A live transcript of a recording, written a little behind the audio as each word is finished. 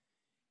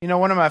You know,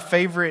 one of my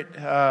favorite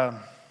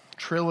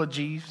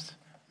trilogies,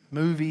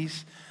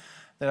 movies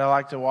that I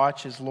like to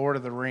watch is Lord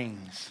of the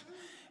Rings.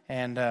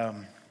 And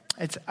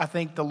I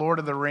think the Lord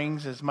of the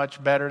Rings is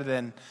much better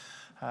than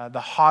the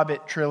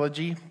Hobbit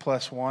trilogy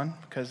plus one,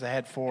 because they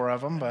had 4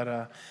 of them.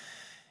 But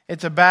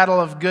it's a battle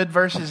of good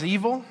versus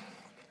evil.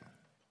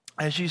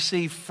 As you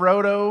see,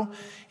 Frodo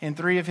and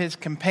 3 of his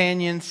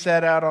companions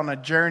set out on a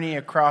journey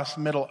across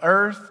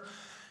Middle-earth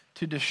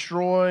to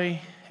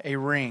destroy a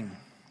ring,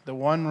 the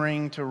one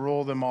ring to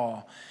rule them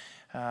all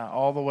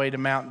the way to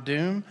Mount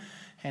Doom.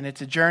 And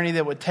it's a journey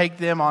that would take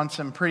them on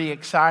some pretty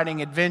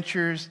exciting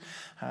adventures,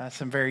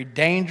 some very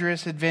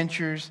dangerous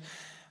adventures.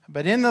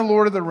 But in the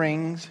Lord of the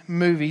Rings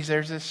movies,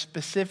 there's a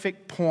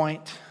specific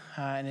point,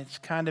 and it's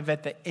kind of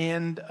at the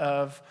end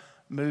of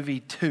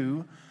movie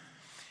 2,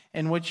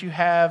 in which you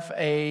have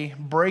a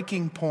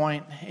breaking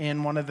point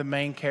in one of the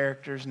main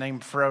characters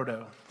named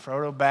Frodo.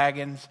 Frodo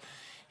Baggins,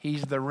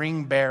 he's the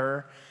ring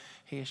bearer.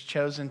 He has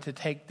chosen to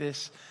take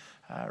this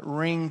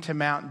ring to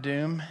Mount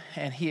Doom,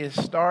 and he is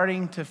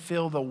starting to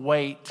feel the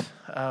weight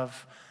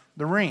of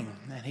the ring,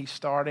 and he's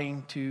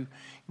starting to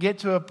get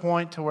to a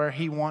point to where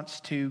he wants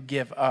to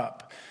give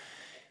up,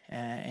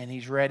 and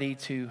he's ready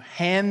to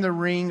hand the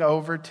ring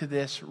over to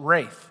this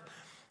wraith.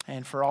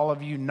 And for all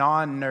of you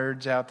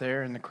non-nerds out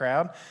there in the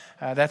crowd,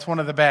 that's one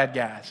of the bad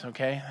guys,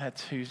 okay?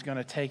 That's who's going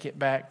to take it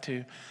back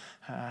to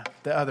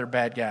the other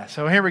bad guy.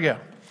 So here we go.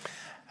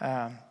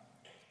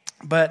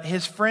 But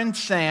his friend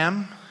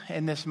Sam,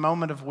 in this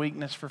moment of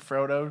weakness for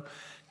Frodo,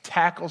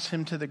 tackles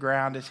him to the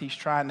ground as he's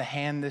trying to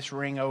hand this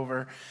ring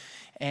over.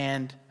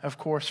 And, of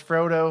course,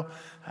 Frodo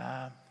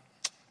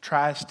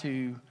tries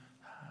to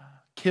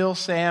kill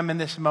Sam in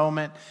this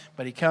moment,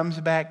 but he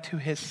comes back to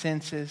his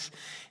senses,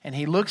 and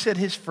he looks at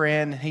his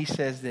friend, and he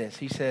says this.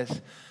 He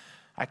says,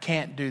 "I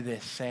can't do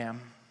this,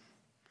 Sam."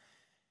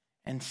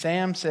 And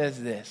Sam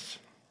says this.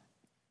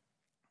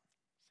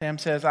 Sam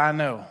says, "I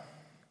know."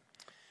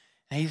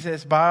 And he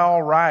says, "By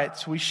all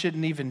rights, we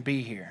shouldn't even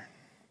be here.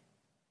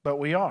 But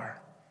we are."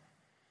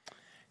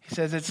 He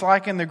says, "It's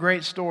like in the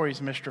great stories,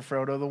 Mr.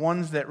 Frodo, the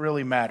ones that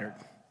really mattered.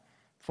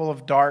 Full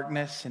of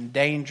darkness and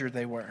danger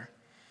they were.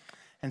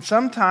 And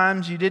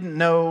sometimes you didn't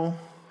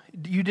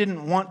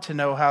want to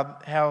know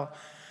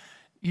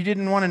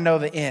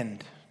the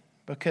end.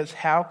 Because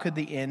how could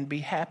the end be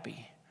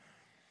happy?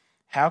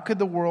 How could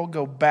the world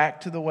go back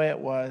to the way it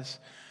was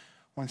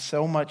when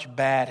so much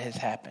bad has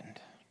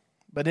happened?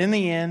 But in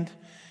the end,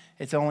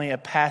 it's only a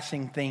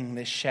passing thing,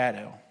 this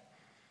shadow.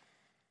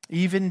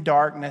 Even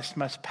darkness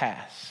must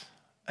pass.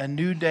 A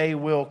new day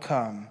will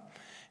come.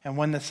 And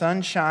when the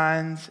sun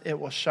shines, it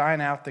will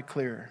shine out the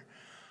clearer.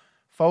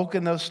 Folk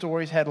in those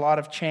stories had a lot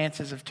of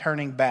chances of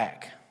turning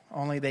back,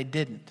 only they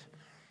didn't.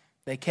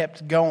 They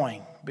kept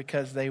going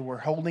because they were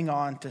holding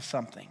on to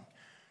something."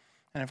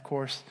 And of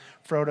course,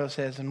 Frodo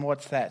says, "And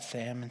what's that,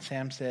 Sam?" And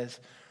Sam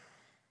says,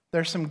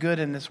 "There's some good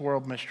in this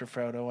world, Mr.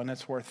 Frodo, and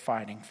it's worth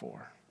fighting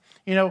for."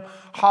 You know,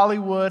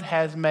 Hollywood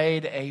has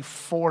made a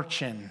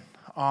fortune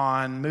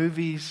on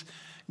movies,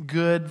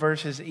 good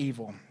versus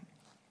evil.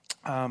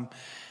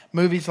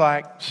 Movies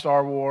like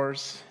Star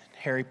Wars,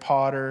 Harry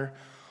Potter,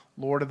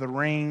 Lord of the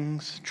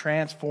Rings,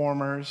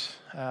 Transformers,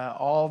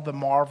 all the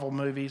Marvel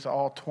movies,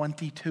 all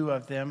 22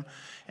 of them,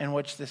 in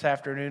which this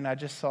afternoon I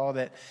just saw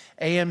that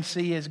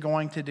AMC is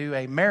going to do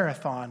a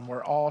marathon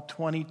where all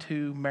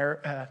 22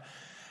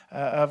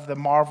 of the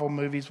Marvel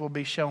movies will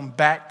be shown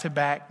back to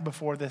back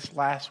before this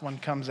last one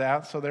comes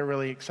out. So they're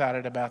really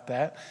excited about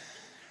that.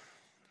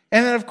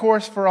 And then, of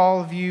course, for all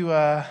of you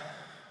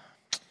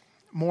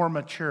more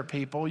mature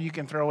people, you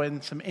can throw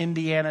in some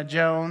Indiana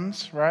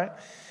Jones, right?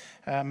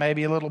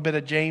 Maybe a little bit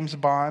of James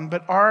Bond.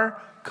 But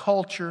our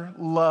culture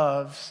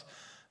loves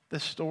the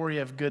story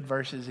of good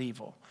versus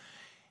evil.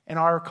 And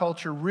our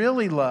culture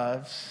really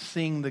loves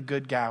seeing the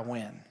good guy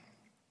win.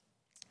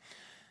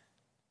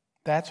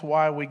 That's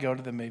why we go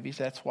to the movies.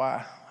 That's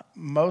why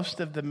most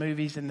of the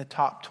movies in the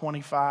top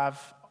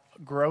 25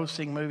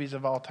 grossing movies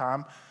of all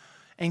time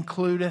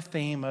include a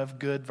theme of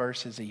good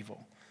versus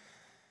evil.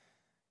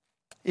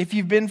 If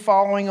you've been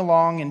following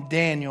along in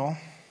Daniel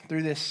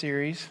through this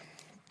series,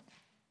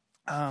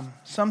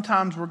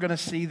 sometimes we're going to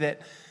see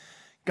that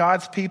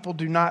God's people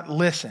do not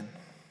listen.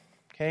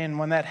 Okay, and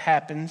when that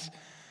happens,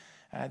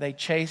 they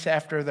chase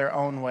after their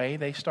own way.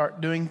 They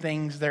start doing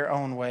things their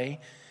own way.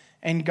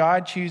 And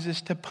God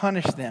chooses to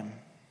punish them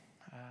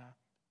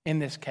in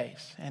this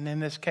case. And in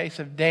this case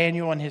of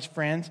Daniel and his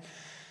friends,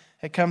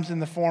 it comes in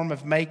the form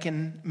of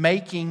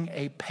making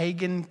a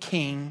pagan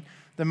king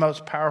the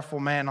most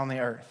powerful man on the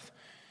earth.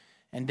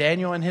 And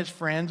Daniel and his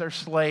friends are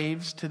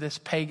slaves to this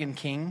pagan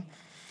king.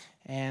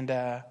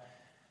 And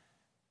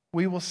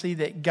we will see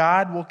that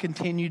God will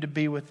continue to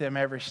be with them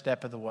every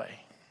step of the way.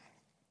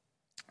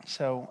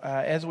 So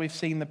as we've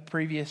seen the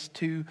previous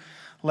 2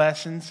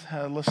 lessons,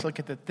 let's look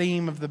at the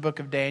theme of the book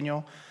of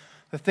Daniel.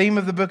 The theme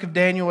of the book of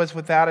Daniel is,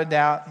 without a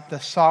doubt, the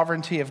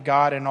sovereignty of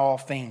God in all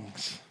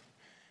things.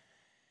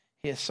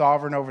 He is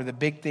sovereign over the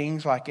big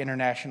things like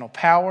international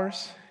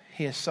powers.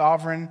 He is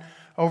sovereign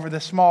over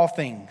the small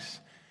things.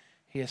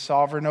 He is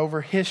sovereign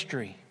over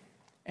history.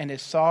 and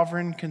is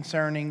sovereign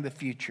concerning the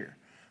future.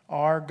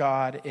 Our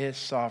God is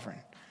sovereign.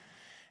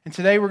 And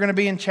today we're going to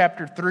be in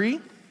chapter 3.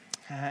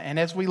 And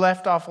as we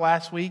left off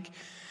last week,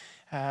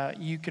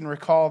 you can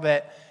recall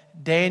that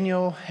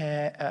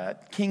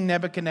King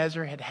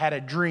Nebuchadnezzar had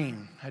a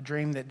dream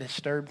that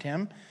disturbed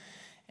him.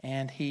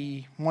 And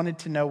he wanted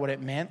to know what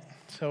it meant.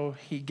 So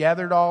he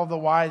gathered all the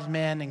wise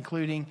men,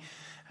 including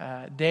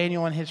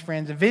Daniel and his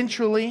friends,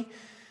 eventually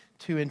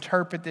to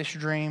interpret this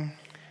dream.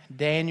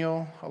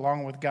 Daniel,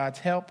 along with God's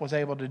help, was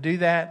able to do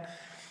that.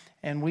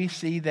 And we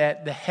see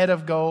that the head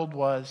of gold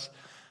was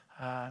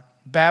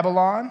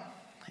Babylon.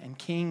 And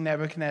King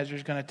Nebuchadnezzar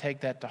is going to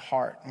take that to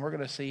heart. And we're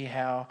going to see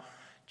how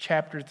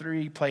chapter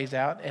 3 plays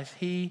out as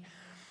he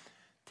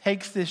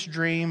takes this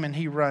dream and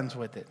he runs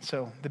with it.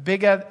 So the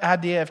big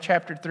idea of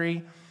chapter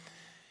 3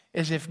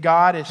 is if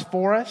God is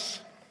for us,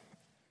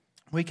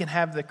 we can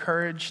have the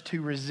courage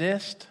to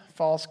resist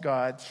false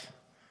gods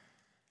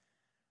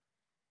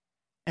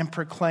and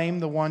proclaim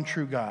the one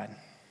true God.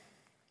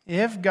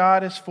 If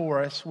God is for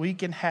us, we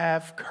can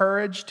have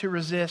courage to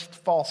resist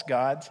false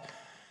gods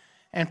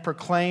and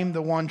proclaim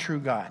the one true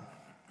God.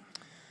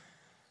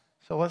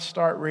 So let's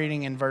start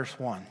reading in verse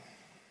 1.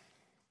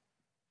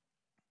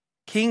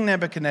 King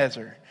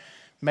Nebuchadnezzar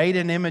made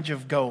an image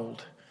of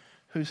gold,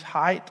 whose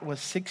height was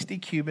 60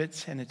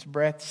 cubits and its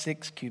breadth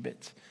 6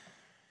 cubits.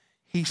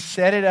 He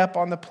set it up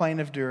on the plain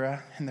of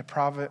Dura in the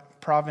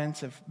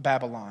province of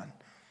Babylon.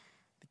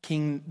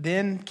 King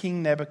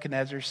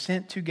Nebuchadnezzar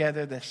sent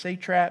together the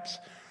satraps,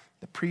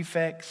 the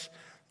prefects,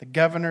 the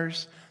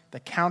governors,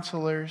 the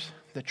counselors,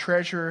 the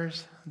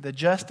treasurers, the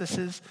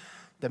justices,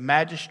 the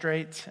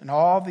magistrates, and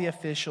all the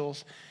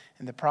officials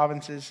in the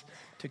provinces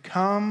to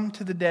come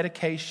to the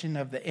dedication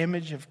of the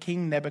image of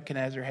King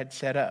Nebuchadnezzar had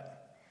set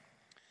up.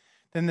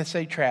 Then the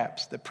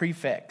satraps, the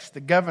prefects, the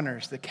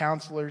governors, the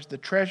counselors, the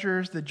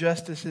treasurers, the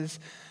justices,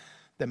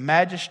 the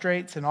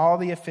magistrates, and all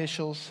the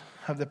officials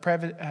of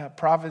the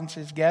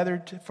provinces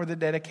gathered for the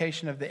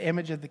dedication of the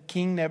image of the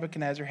King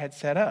Nebuchadnezzar had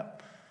set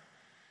up.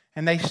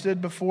 And they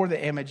stood before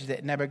the image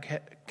that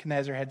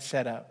Nebuchadnezzar had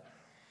set up.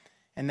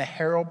 And the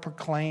herald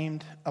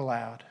proclaimed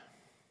aloud,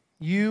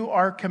 "You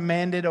are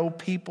commanded, O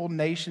people,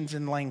 nations,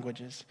 and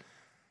languages,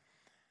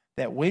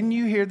 that when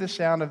you hear the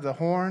sound of the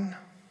horn,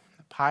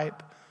 the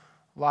pipe,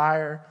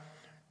 lyre,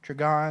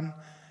 trigon,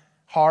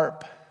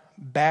 harp,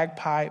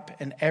 bagpipe,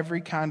 and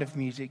every kind of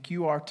music,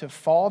 you are to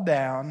fall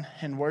down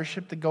and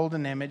worship the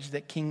golden image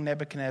that King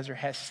Nebuchadnezzar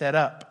has set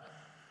up.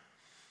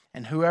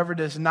 And whoever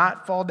does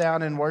not fall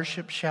down and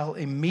worship shall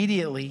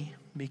immediately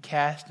be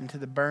cast into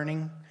the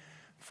burning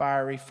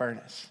fiery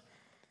furnace."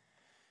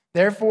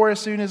 Therefore, as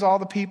soon as all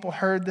the people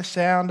heard the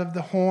sound of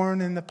the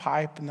horn and the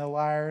pipe and the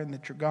lyre and the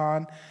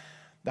trigon,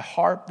 the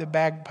harp, the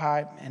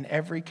bagpipe, and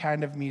every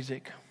kind of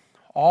music,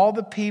 all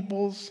the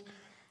peoples,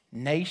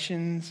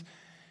 nations,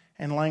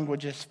 and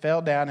languages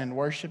fell down and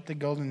worshiped the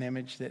golden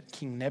image that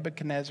King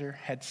Nebuchadnezzar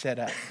had set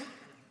up.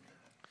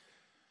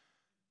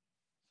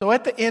 So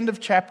at the end of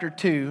chapter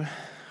 2,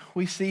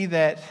 we see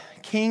that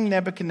King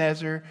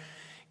Nebuchadnezzar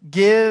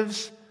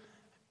gives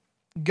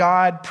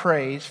God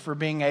praise for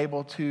being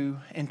able to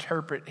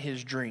interpret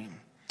his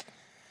dream.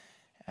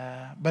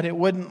 But it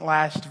wouldn't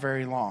last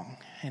very long.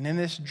 And in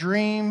this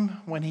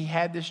dream, when he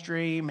had this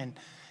dream and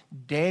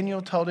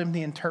Daniel told him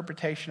the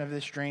interpretation of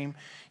this dream,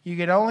 you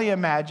could only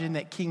imagine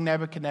that King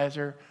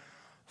Nebuchadnezzar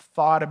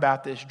thought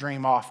about this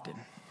dream often.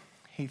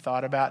 He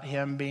thought about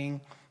him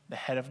being the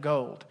head of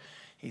gold.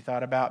 He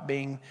thought about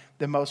being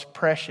the most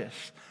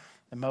precious,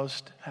 the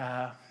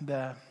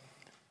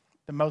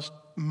most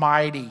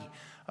mighty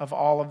of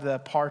all of the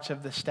parts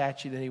of the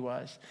statue that he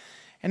was.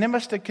 And it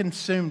must have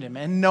consumed him.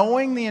 And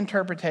knowing the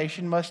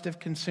interpretation must have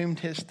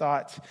consumed his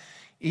thoughts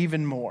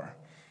even more.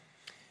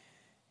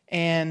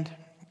 And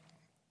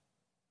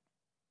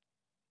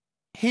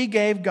he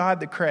gave God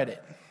the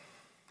credit.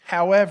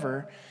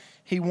 However,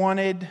 he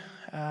wanted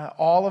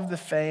all of the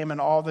fame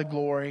and all the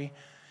glory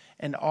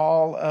and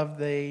all of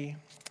the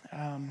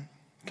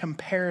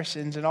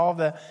comparisons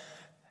and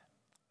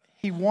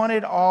he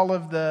wanted all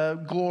of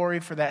the glory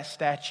for that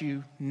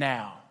statue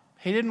now.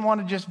 He didn't want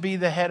to just be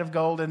the head of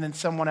gold and then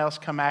someone else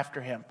come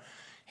after him.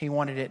 He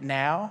wanted it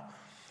now,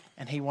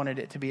 and he wanted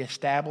it to be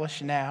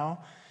established now,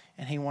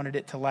 and he wanted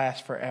it to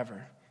last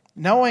forever.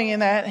 Knowing in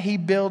that, he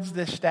builds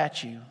this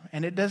statue,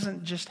 and it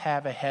doesn't just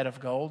have a head of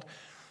gold.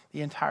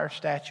 The entire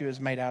statue is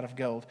made out of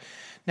gold.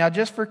 Now,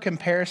 just for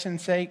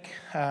comparison's sake,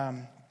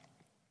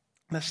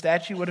 the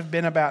statue would have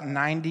been about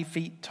 90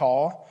 feet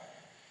tall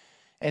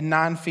and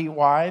 9 feet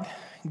wide,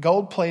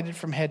 gold plated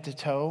from head to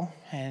toe,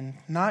 and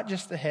not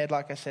just the head,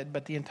 like I said,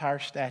 but the entire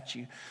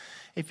statue.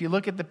 If you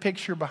look at the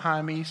picture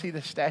behind me, you see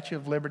the Statue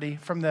of Liberty.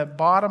 From the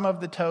bottom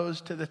of the toes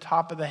to the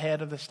top of the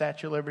head of the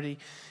Statue of Liberty,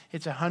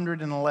 it's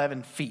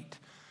 111 feet.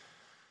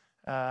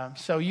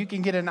 So you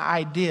can get an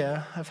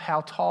idea of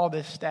how tall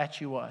this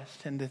statue was.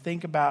 And to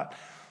think about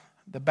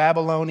the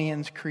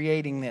Babylonians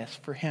creating this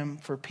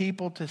for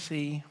people to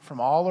see from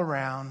all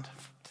around,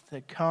 to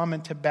come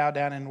and to bow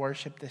down and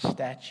worship this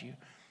statue.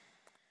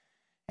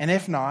 And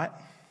if not,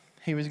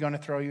 he was going to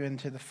throw you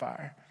into the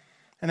fire.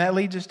 And that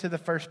leads us to the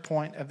first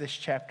point of this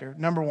chapter.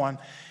 Number one,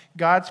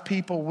 God's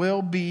people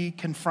will be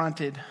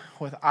confronted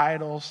with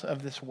idols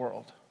of this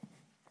world.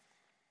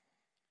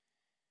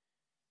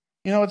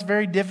 You know, it's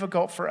very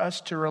difficult for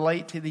us to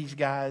relate to these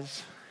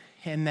guys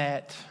in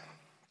that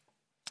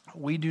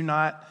we do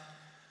not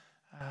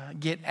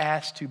get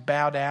asked to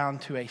bow down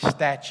to a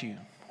statue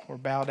or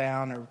bow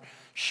down or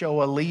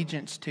show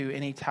allegiance to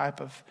any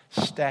type of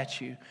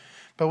statue.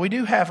 But we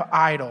do have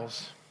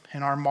idols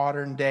in our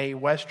modern day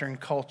Western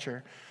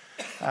culture.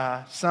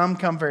 Some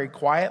come very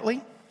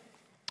quietly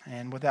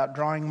and without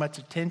drawing much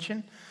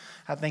attention.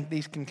 I think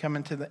these can come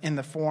in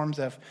the forms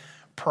of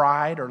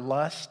pride or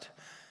lust.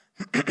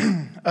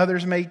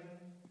 Others may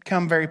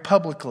come very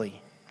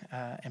publicly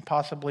and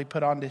possibly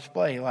put on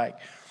display, like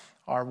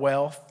our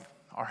wealth,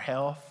 our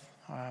health,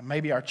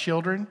 maybe our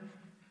children,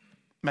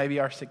 maybe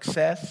our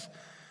success.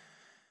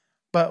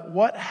 But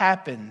what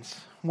happens,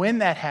 when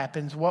that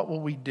happens, what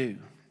will we do?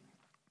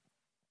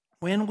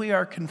 When we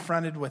are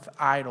confronted with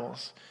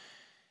idols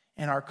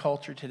in our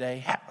culture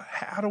today,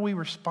 how do we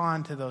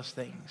respond to those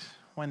things?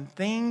 When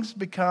things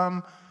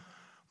become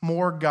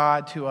more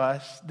God to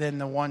us than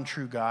the one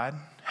true God,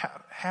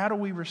 how do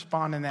we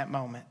respond in that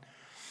moment?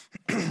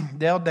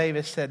 Dale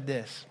Davis said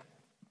this: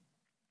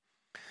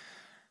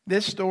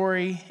 "This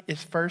story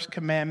is First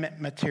Commandment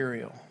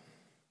material.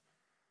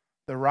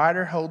 The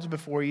writer holds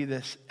before you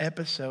this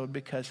episode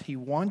because he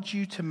wants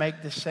you to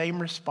make the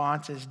same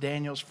response as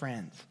Daniel's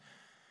friends.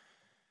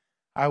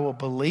 I will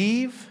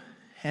believe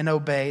and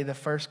obey the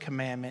first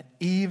commandment,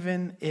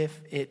 even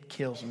if it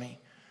kills me."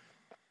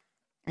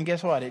 And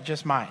guess what? It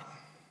just might.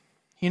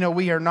 You know,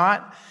 we are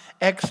not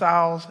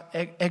exiles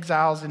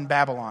in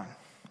Babylon,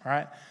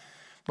 right?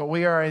 But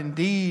we are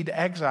indeed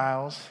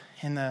exiles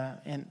in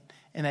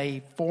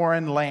a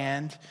foreign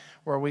land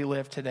where we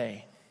live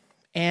today.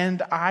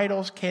 And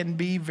idols can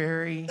be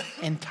very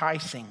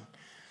enticing.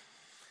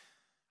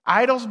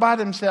 Idols by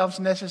themselves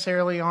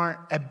necessarily aren't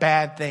a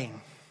bad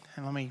thing.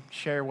 And let me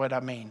share what I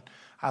mean.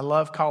 I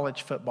love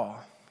college football.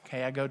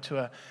 Okay, I go to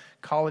a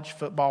college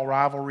football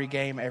rivalry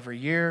game every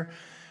year.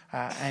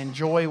 I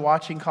enjoy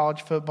watching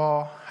college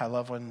football. I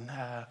love when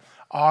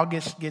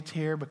August gets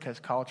here because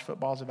college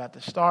football is about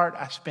to start.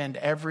 I spend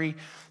every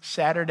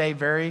Saturday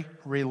very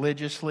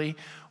religiously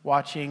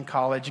watching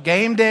College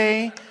Game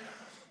Day.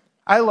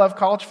 I love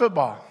college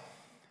football.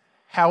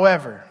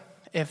 However,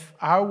 if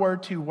I were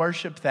to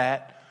worship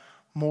that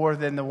more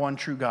than the one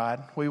true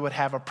God, we would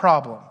have a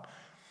problem.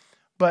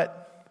 But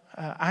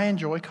I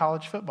enjoy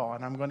college football,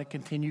 and I'm going to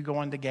continue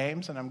going to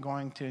games, and I'm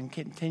going to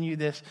continue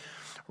this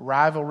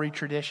rivalry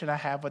tradition I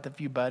have with a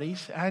few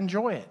buddies. I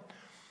enjoy it.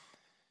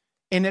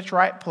 In its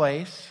right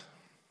place,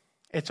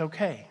 it's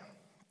okay.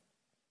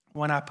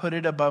 When I put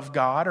it above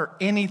God or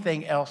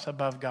anything else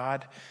above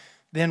God,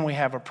 then we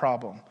have a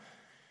problem.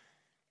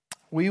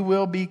 We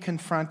will be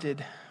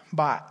confronted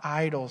by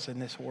idols in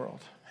this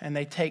world, and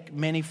they take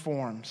many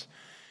forms.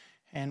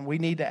 And we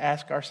need to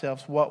ask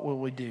ourselves, what will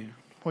we do?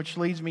 Which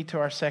leads me to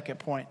our second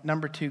point.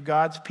 Number two,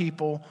 God's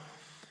people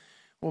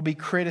will be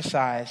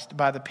criticized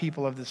by the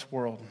people of this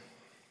world.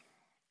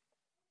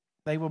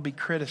 They will be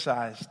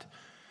criticized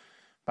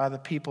by the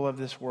people of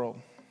this world.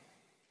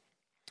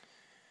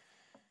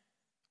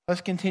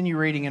 Let's continue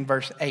reading in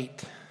verse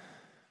 8.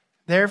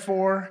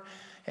 Therefore,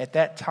 at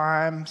that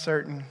time,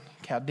 certain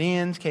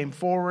Chaldeans came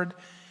forward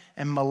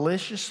and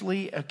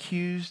maliciously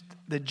accused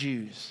the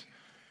Jews.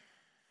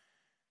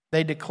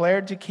 They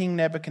declared to King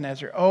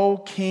Nebuchadnezzar, "O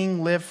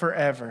king, live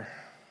forever.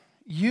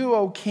 You,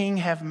 O king,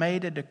 have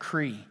made a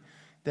decree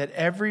that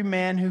every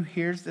man who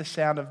hears the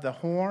sound of the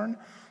horn,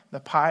 the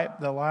pipe,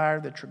 the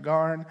lyre, the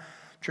trigon,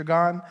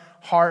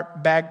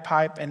 harp,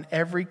 bagpipe, and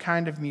every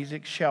kind of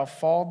music shall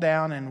fall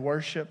down and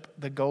worship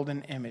the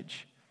golden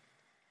image.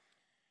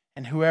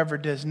 And whoever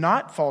does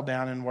not fall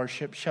down and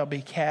worship shall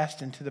be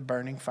cast into the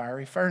burning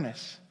fiery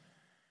furnace."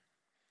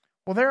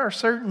 Well, there are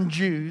certain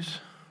Jews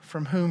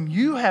from whom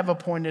you have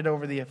appointed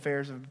over the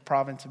affairs of the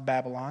province of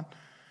Babylon,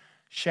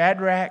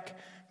 Shadrach,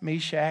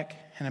 Meshach,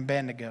 and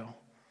Abednego.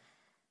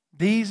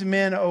 These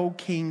men, O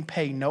king,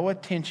 pay no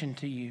attention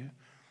to you.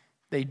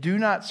 They do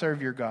not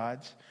serve your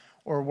gods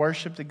or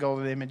worship the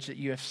golden image that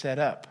you have set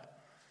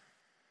up.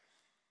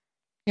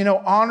 You know,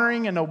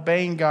 honoring and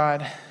obeying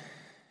God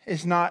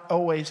is not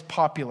always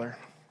popular.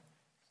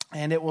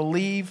 And it will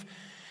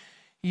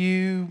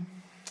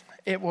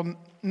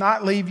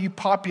not leave you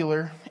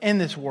popular in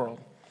this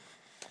world.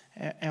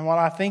 And what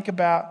I think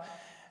about,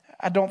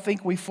 I don't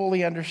think we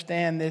fully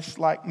understand this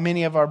like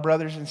many of our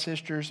brothers and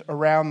sisters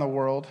around the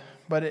world.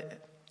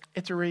 But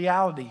it's a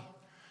reality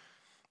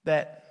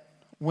that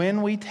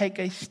when we take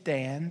a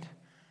stand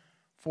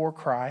for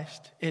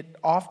Christ, it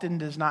often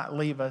does not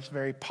leave us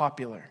very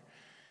popular.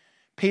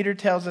 Peter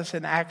tells us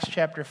in Acts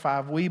chapter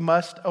 5, we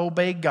must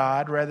obey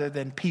God rather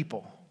than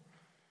people.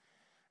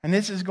 And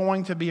this is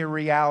going to be a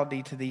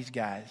reality to these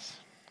guys.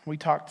 We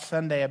talked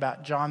Sunday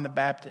about John the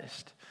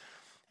Baptist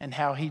and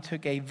how he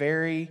took a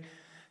very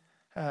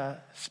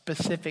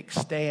specific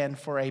stand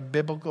for a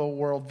biblical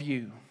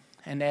worldview.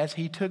 And as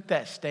he took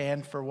that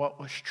stand for what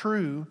was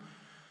true,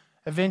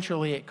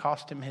 Eventually, it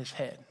cost him his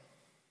head.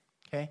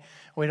 Okay?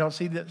 We don't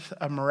see this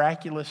a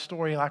miraculous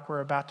story like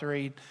we're about to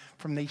read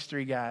from these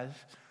three guys.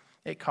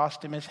 It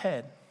cost him his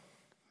head.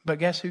 But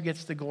guess who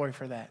gets the glory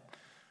for that?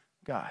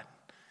 God.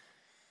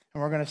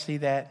 And we're going to see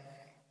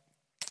that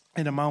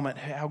in a moment,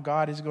 how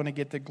God is going to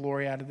get the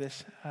glory out of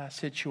this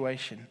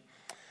situation.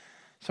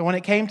 So when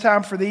it came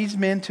time for these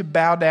men to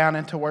bow down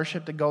and to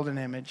worship the golden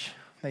image,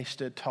 they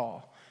stood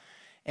tall.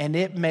 And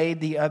it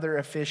made the other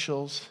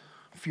officials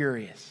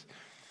furious.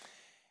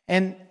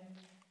 And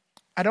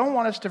I don't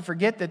want us to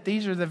forget that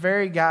these are the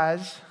very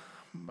guys,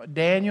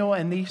 Daniel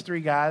and these three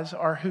guys,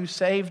 are who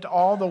saved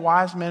all the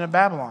wise men of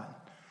Babylon.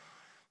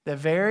 The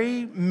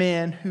very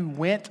men who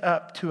went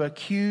up to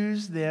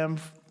accuse them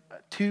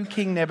to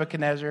King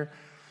Nebuchadnezzar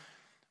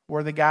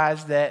were the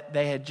guys that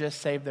they had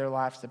just saved their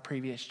lives the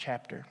previous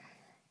chapter.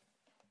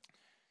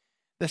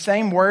 The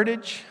same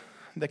wordage,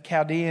 the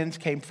Chaldeans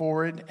came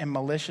forward and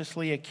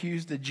maliciously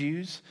accused the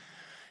Jews.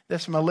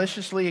 This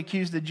maliciously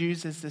accused the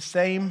Jews is the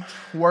same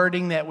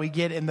wording that we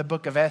get in the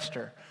book of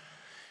Esther,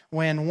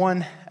 when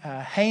one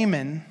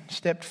Haman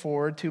stepped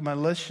forward to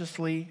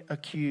maliciously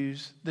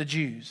accuse the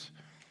Jews.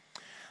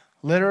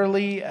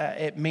 Literally,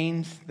 it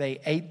means they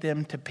ate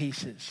them to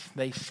pieces.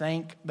 They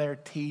sank their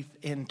teeth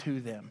into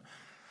them.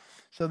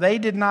 So they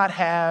did not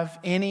have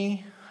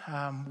any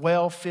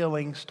well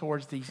feelings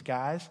towards these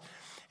guys.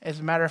 As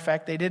a matter of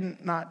fact, they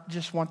did not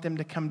just want them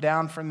to come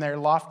down from their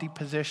lofty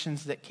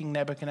positions that King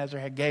Nebuchadnezzar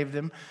had gave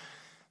them.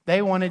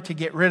 They wanted to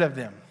get rid of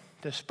them,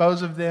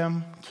 dispose of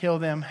them, kill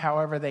them,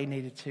 however they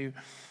needed to.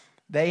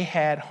 They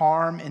had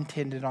harm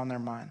intended on their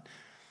mind.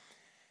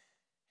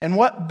 And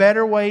what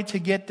better way to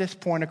get this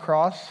point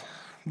across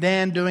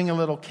than doing a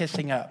little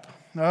kissing up?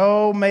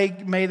 Oh,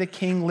 may the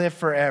king live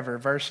forever,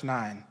 verse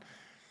 9.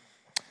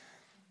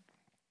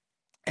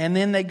 And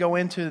then they go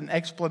into an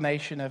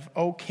explanation of,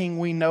 "O king,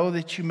 we know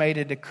that you made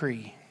a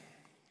decree."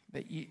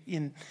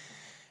 In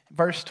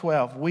verse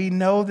 12, we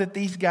know that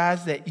these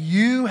guys that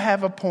you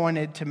have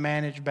appointed to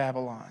manage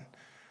Babylon,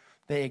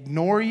 they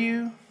ignore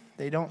you,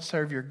 they don't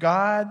serve your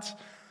gods,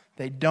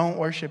 they don't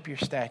worship your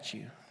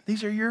statue.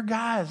 These are your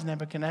guys,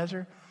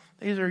 Nebuchadnezzar.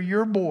 These are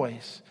your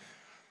boys,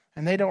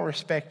 and they don't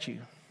respect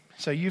you.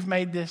 So you've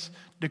made this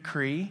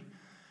decree.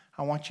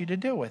 I want you to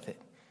deal with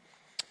it.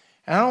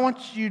 And I don't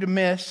want you to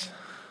miss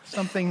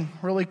something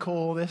really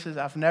cool. The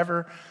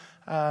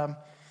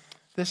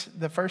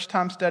first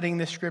time studying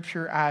this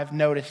scripture, I've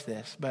noticed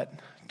this. But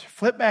to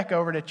flip back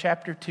over to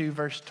chapter 2,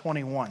 verse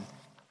 21.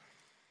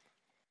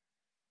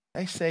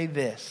 They say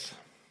this: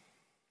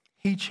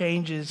 He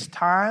changes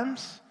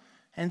times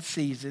and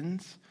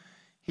seasons.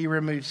 He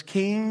removes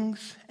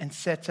kings and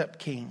sets up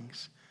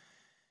kings.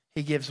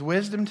 He gives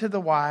wisdom to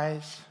the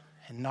wise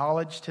and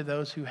knowledge to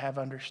those who have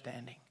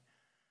understanding.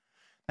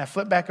 Now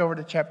flip back over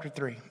to chapter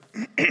 3.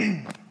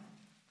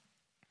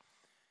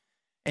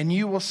 And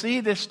you will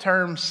see this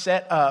term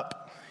 "set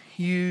up"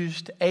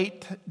 used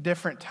 8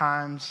 different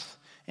times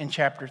in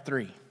chapter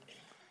 3.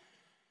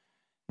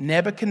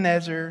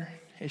 Nebuchadnezzar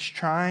is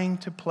trying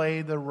to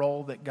play the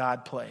role that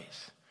God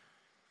plays.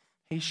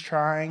 He's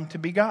trying to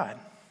be God.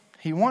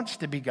 He wants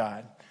to be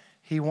God.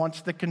 He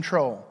wants the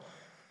control.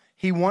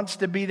 He wants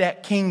to be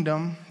that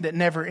kingdom that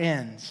never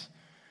ends.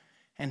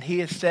 And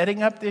he is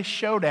setting up this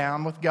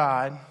showdown with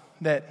God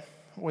that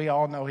we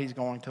all know he's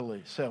going to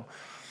lose. So,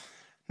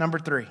 number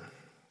 3.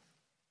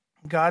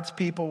 God's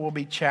people will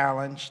be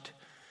challenged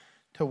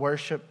to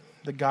worship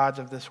the gods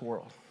of this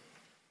world.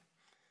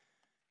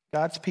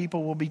 God's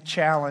people will be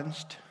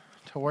challenged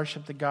to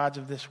worship the gods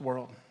of this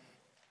world.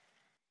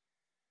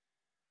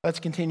 Let's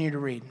continue to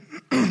read.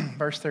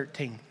 Verse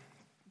 13.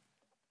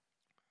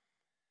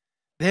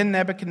 Then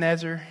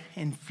Nebuchadnezzar,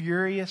 in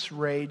furious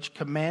rage,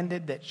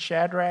 commanded that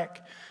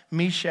Shadrach,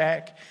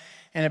 Meshach,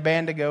 and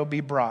Abednego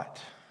be brought.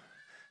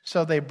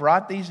 So they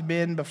brought these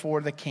men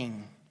before the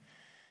king.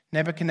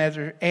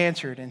 Nebuchadnezzar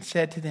answered and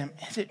said to them,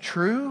 "Is it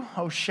true,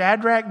 O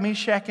Shadrach,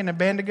 Meshach, and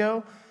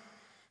Abednego,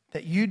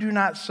 that you do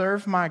not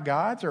serve my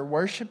gods or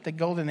worship the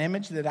golden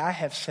image that I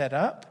have set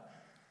up?"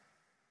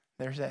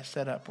 There's that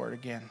set up word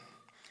again.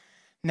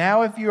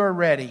 "Now if you are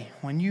ready,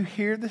 when you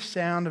hear the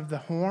sound of the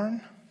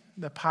horn,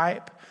 the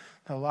pipe,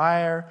 the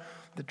lyre,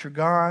 the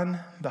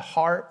trigon, the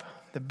harp,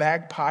 the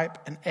bagpipe,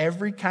 and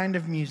every kind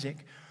of music,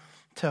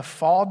 to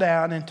fall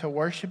down and to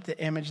worship the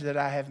image that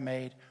I have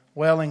made,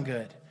 well and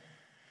good.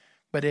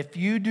 But if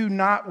you do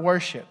not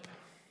worship,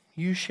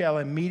 you shall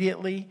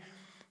immediately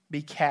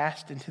be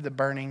cast into the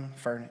burning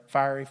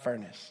fiery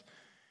furnace.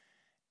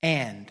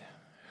 And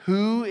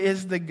who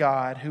is the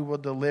God who will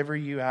deliver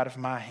you out of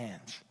my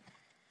hands?"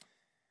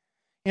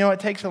 You know, it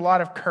takes a lot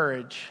of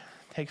courage,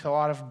 it takes a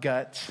lot of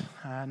guts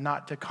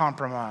not to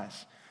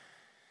compromise.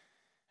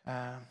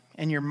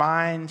 And your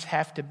minds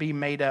have to be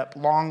made up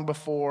long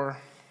before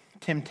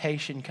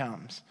temptation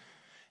comes.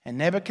 And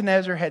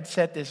Nebuchadnezzar had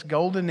set this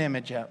golden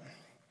image up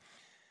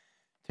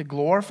to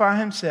glorify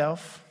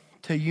himself,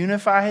 to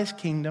unify his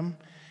kingdom,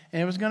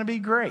 and it was going to be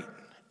great.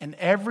 And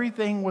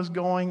everything was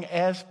going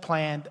as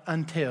planned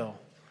until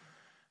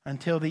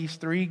these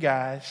 3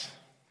 guys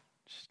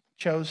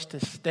chose to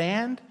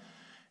stand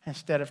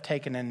instead of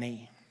taking a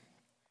knee.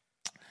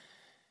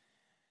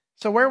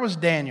 So where was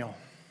Daniel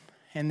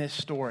in this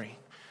story?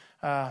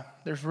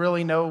 There's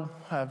really no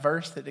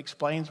verse that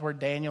explains where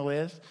Daniel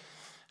is.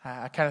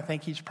 I kind of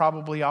think he's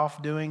probably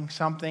off doing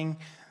something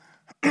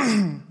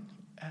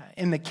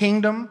in the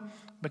kingdom,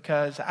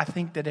 because I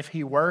think that if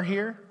he were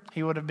here,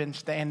 he would have been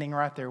standing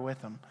right there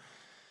with them.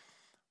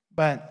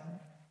 But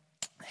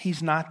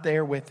he's not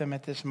there with them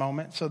at this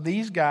moment. So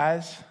these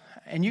guys,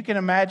 and you can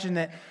imagine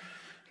that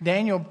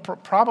Daniel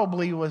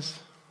probably was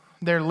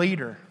their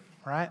leader,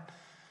 right?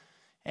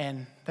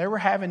 And they were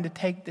having to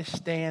take this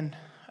stand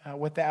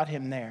without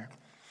him there.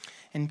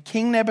 And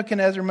King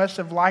Nebuchadnezzar must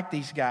have liked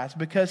these guys,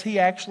 because he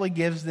actually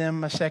gives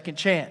them a second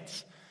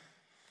chance.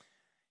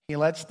 He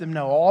lets them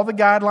know all the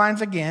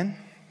guidelines again.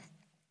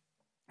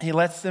 He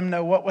lets them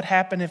know what would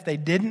happen if they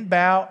didn't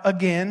bow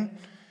again.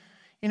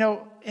 You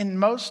know, in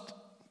most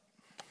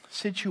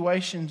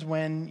situations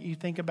when you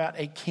think about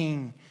a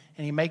king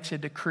and he makes a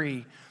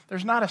decree,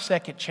 there's not a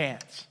second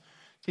chance.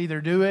 It's either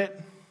do it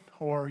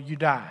or you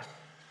die.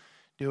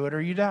 Do it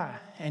or you die.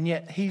 And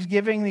yet he's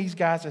giving these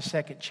guys a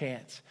second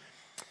chance.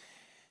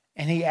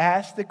 And he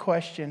asked the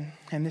question,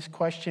 and this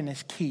question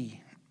is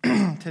key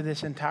to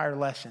this entire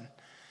lesson.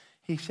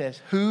 He says,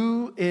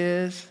 "Who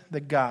is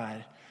the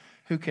God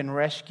who can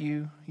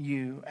rescue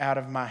you out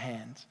of my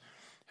hands?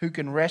 Who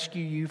can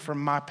rescue you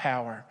from my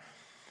power?"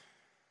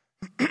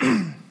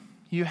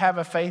 You have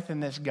a faith in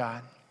this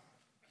God,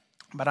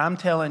 but I'm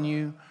telling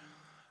you,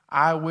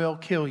 I will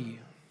kill you.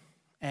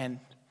 And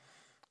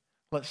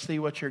let's see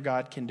what your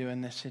God can do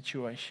in this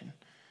situation.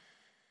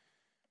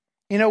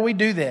 You know, we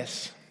do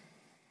this.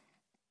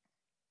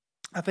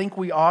 I think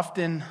we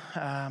often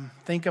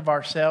think of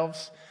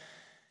ourselves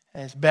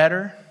as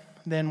better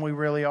than we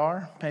really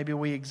are. Maybe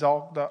we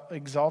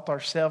exalt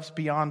ourselves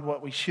beyond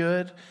what we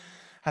should.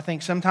 I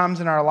think sometimes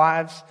in our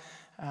lives,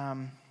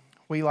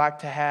 we like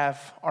to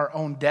have our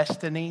own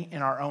destiny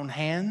in our own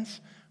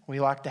hands. We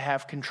like to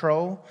have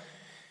control.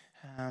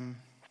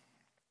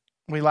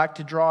 We like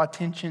to draw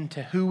attention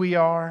to who we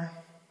are,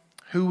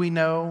 who we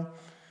know,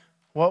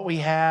 what we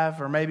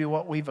have, or maybe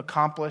what we've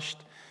accomplished.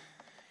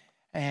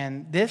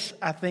 And this,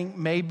 I think,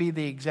 may be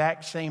the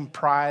exact same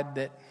pride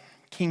that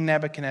King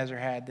Nebuchadnezzar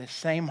had, this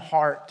same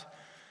heart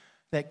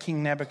that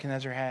King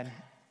Nebuchadnezzar had.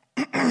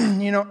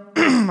 You know,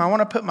 I want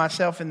to put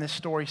myself in this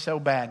story so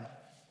bad.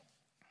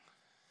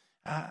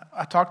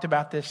 I talked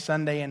about this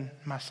Sunday in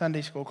my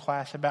Sunday school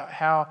class about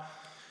how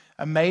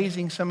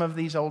amazing some of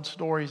these old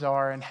stories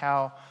are, and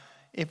how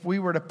if we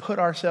were to put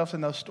ourselves in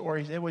those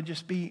stories, it would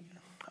just be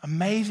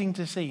amazing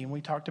to see. And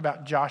we talked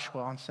about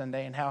Joshua on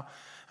Sunday and how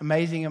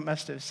amazing it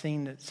must have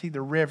seemed to see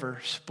the river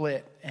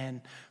split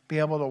and be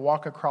able to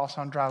walk across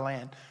on dry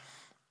land.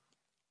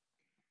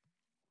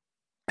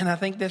 And I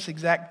think this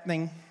exact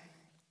thing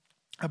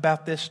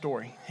about this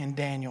story in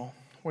Daniel,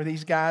 where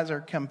these guys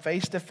are come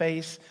face to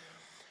face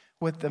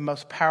with the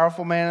most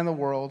powerful man in the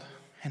world,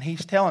 and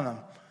he's telling them,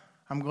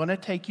 "I'm going to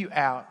take you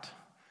out,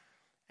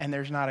 and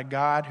there's not a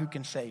God who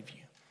can save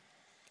you."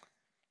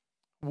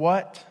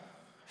 What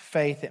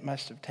faith it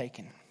must have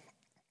taken.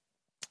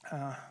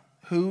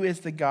 Who is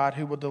the God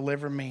who will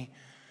deliver me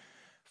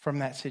from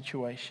that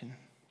situation?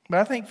 But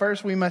I think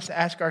first we must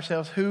ask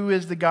ourselves, who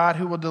is the God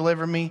who will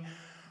deliver me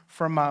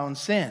from my own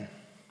sin,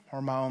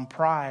 or my own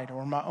pride,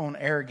 or my own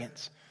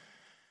arrogance?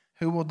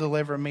 Who will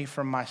deliver me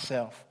from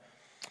myself?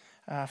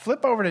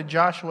 Flip over to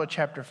Joshua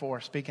chapter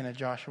 4, speaking of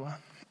Joshua.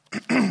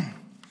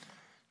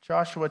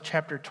 Joshua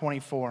chapter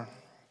 24.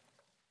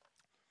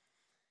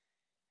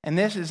 And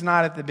this is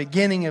not at the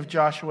beginning of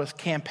Joshua's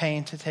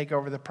campaign to take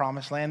over the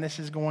promised land. This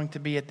is going to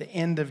be at the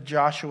end of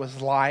Joshua's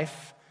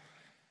life.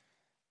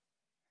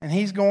 And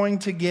he's going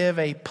to give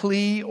a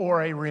plea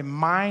or a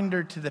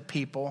reminder to the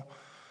people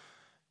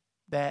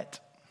that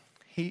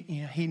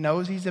he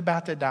knows he's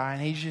about to die,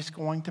 and he's just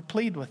going to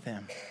plead with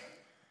them.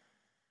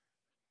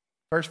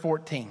 Verse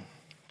 14,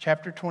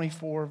 chapter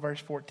 24,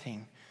 verse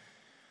 14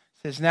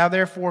 says, "Now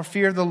therefore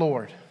fear the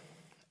Lord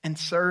and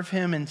serve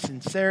him in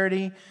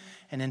sincerity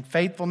and in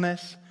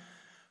faithfulness.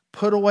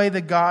 Put away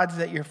the gods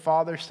that your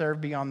fathers served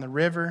beyond the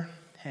river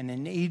and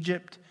in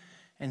Egypt,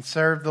 and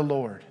serve the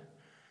Lord.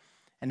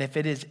 And if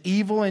it is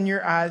evil in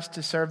your eyes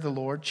to serve the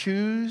Lord,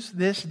 choose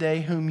this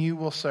day whom you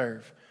will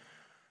serve,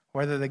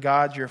 whether the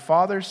gods your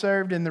fathers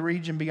served in the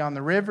region beyond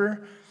the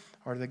river,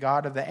 or the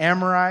God of the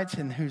Amorites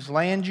in whose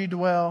land you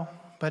dwell.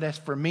 But as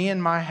for me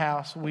and my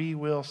house, we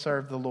will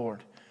serve the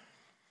Lord."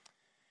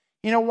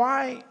 You know,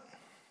 why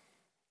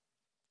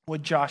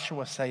would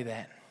Joshua say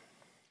that?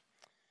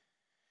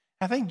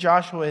 I think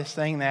Joshua is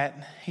saying that.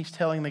 He's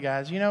telling the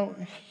guys, you know,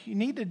 you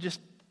need to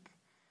just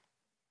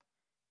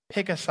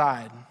pick a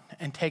side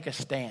and take a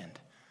stand.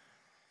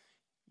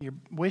 You're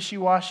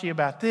wishy-washy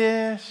about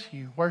this.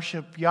 You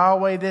worship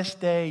Yahweh this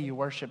day. You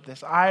worship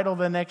this idol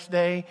the next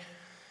day.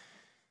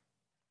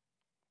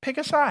 Pick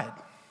a side.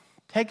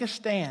 Take a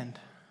stand.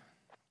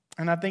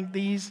 And I think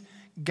these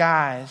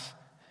guys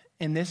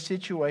in this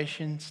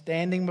situation,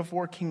 standing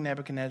before King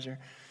Nebuchadnezzar,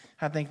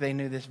 I think they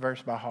knew this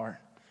verse by heart,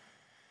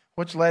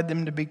 which led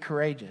them to be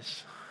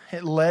courageous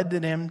it led to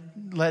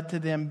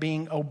them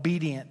being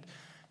obedient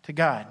to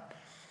God,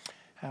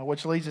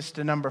 which leads us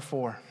to number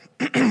 4.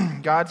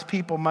 God's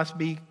people must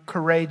be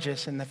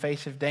courageous in the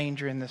face of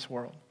danger in this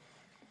world.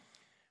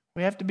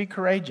 We have to be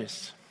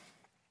courageous.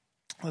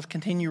 Let's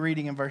continue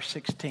reading in verse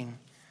 16.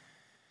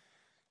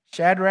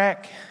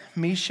 Shadrach,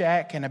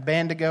 Meshach, and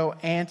Abednego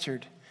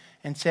answered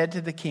and said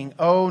to the king,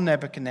 O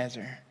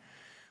Nebuchadnezzar,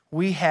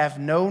 we have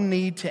no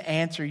need to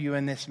answer you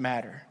in this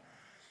matter.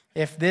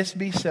 If this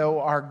be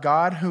so, our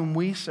God whom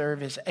we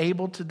serve is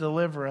able to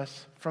deliver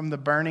us from the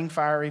burning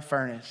fiery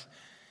furnace,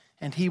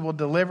 and he will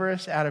deliver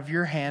us out of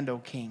your hand, O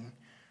king.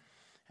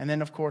 And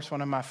then, of course,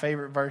 one of my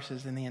favorite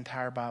verses in the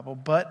entire Bible.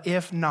 But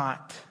if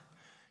not,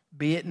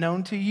 be it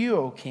known to you,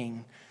 O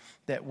king,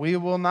 that we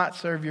will not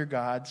serve your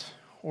gods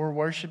or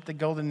worship the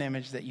golden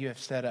image that you have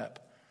set up.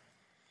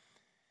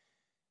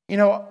 You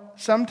know,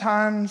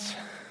 sometimes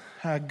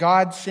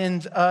God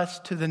sends us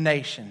to the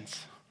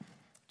nations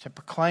to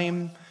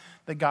proclaim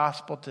the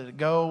gospel, to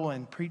go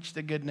and preach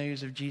the good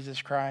news of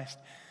Jesus Christ.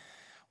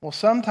 Well,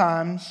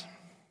 sometimes,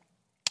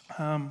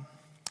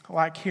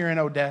 like here in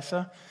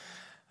Odessa,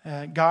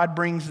 God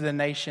brings the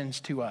nations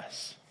to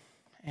us.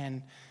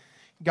 And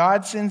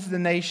God sends the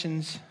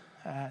nations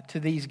to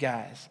these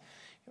guys.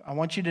 I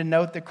want you to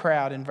note the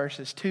crowd in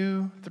verses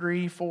 2,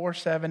 3, 4,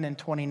 7, and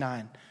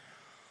 29.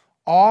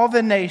 All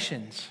the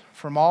nations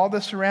from all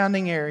the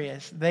surrounding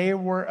areas, they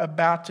were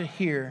about to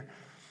hear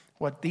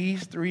what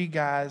these 3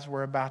 guys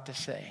were about to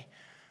say.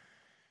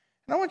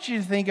 And I want you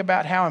to think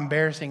about how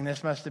embarrassing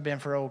this must have been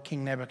for old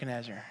King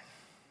Nebuchadnezzar.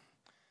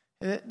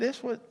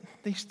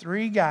 These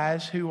 3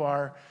 guys who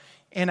are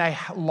in a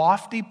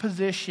lofty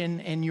position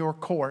in your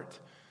court,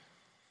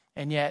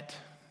 and yet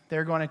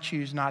they're going to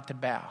choose not to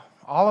bow.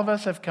 All of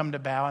us have come to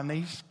bow, and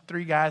these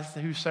 3 guys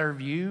who serve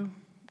you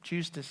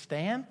choose to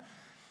stand.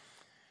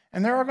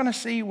 And they're all going to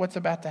see what's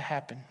about to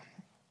happen.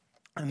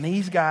 And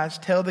these guys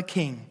tell the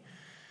king,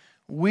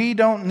 we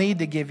don't need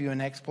to give you an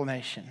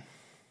explanation.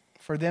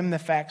 For them, the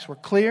facts were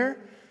clear.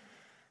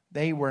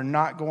 They were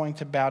not going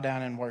to bow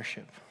down and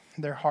worship.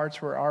 Their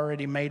hearts were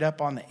already made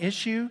up on the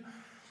issue,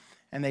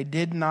 and they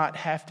did not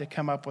have to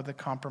come up with a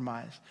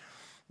compromise.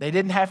 They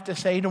didn't have to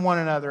say to one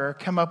another or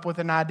come up with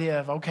an idea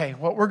of, okay,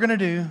 what we're going to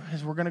do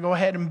is we're going to go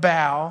ahead and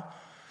bow.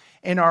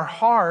 In our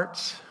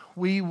hearts,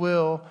 we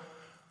will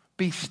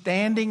be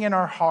standing in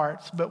our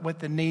hearts, but with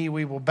the knee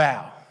we will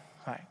bow.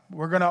 Right?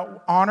 We're going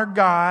to honor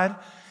God.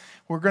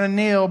 We're going to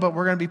kneel, but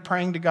we're going to be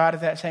praying to God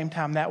at that same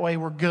time. That way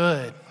we're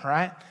good,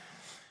 right?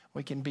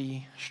 We can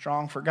be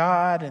strong for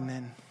God and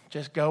then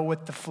just go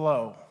with the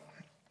flow.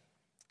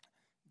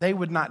 They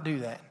would not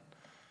do that.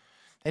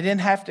 They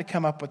didn't have to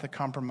come up with a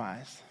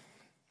compromise.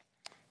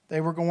 They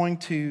were going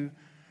to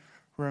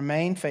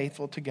remain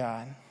faithful to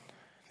God.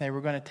 They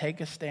were going to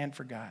take a stand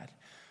for God.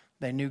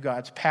 They knew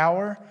God's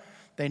power.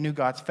 They knew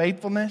God's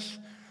faithfulness.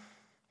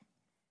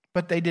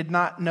 But they did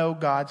not know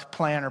God's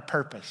plan or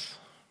purpose.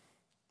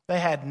 They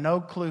had no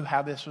clue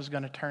how this was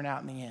going to turn out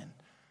in the end.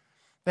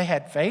 They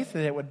had faith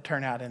that it would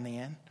turn out in the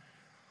end.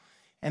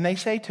 And they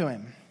say to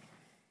him,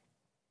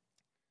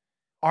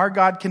 our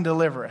God can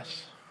deliver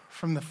us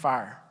from the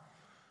fire.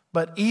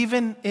 But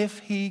even if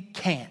he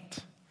can't,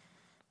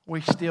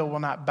 we still will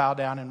not bow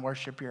down and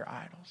worship your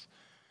idols.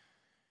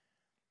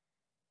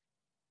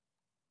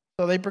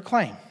 So they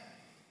proclaim,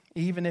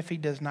 even if he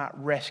does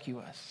not rescue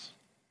us,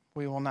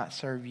 we will not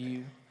serve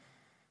you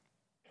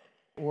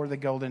or the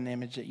golden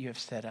image that you have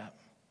set up.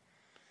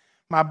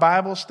 My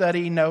Bible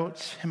study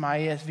notes in my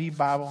ESV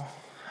Bible,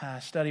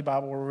 study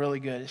Bible, were really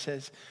good. It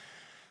says,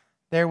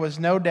 there was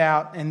no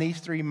doubt in these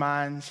 3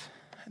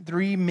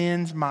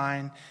 men's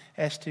mind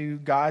as to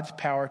God's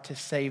power to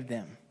save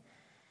them.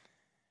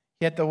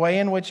 Yet the way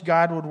in which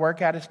God would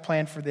work out his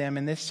plan for them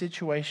in this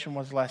situation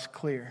was less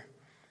clear.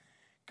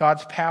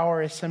 God's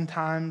power is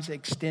sometimes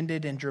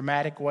extended in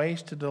dramatic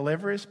ways to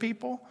deliver his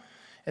people,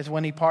 as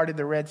when he parted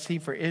the Red Sea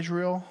for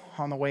Israel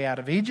on the way out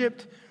of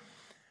Egypt.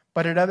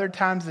 But at other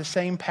times, the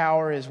same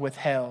power is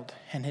withheld,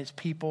 and his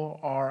people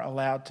are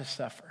allowed to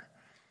suffer.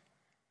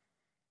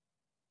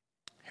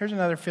 Here's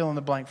another fill in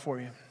the blank for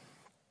you.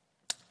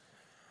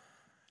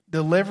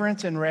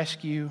 Deliverance and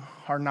rescue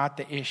are not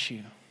the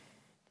issue,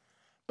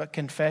 but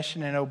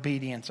confession and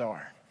obedience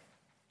are.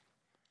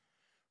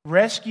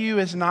 Rescue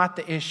is not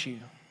the issue.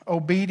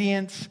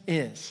 Obedience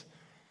is.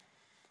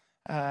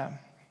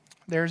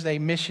 There's a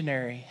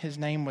missionary. His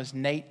name was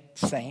Nate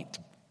Saint.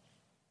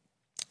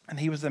 And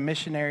he was a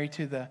missionary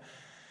to the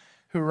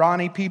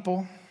Huaorani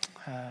people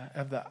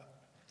of the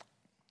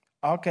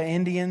Auca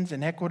Indians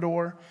in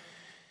Ecuador.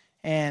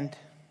 And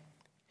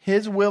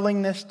his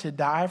willingness to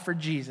die for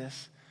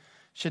Jesus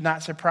should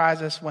not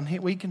surprise us when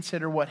we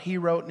consider what he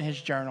wrote in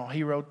his journal.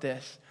 He wrote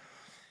this.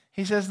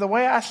 He says, the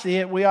way I see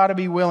it, we ought to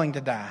be willing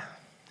to die.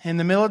 In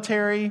the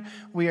military,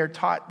 we are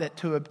taught that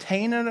to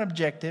obtain an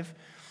objective,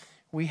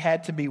 we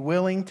had to be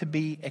willing to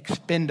be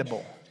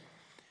expendable.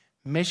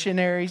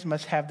 Missionaries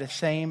must have the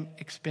same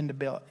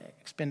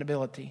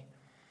expendability.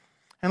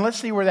 And let's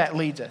see where that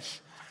leads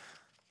us.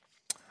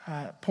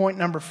 Point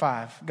number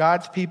 5.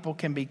 God's people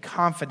can be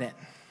confident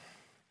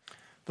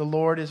The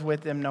Lord is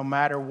with them no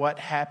matter what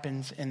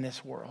happens in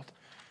this world.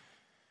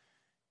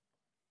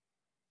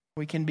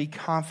 We can be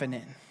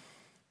confident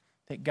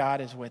that God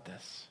is with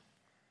us.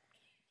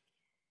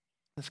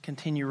 Let's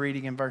continue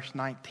reading in verse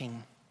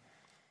 19.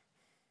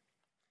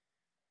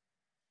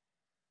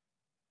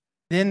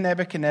 Then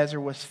Nebuchadnezzar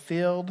was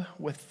filled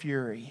with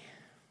fury,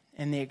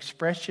 and the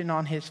expression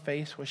on his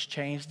face was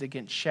changed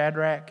against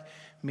Shadrach,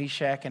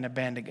 Meshach, and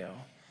Abednego.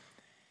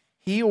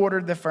 He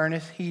ordered the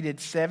furnace heated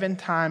 7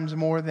 times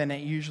more than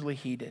it usually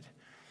heated.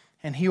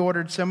 And he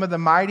ordered some of the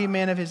mighty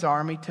men of his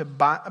army to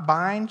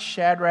bind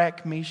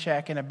Shadrach,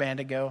 Meshach, and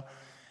Abednego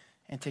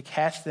and to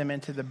cast them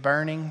into the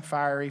burning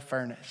fiery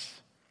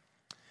furnace.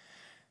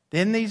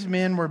 Then these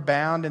men were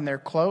bound in their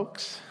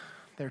cloaks,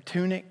 their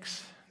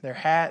tunics, their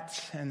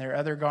hats, and their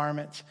other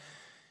garments,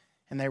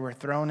 and they were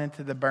thrown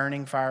into the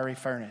burning fiery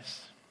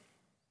furnace.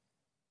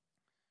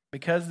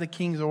 Because the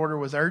king's order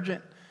was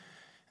urgent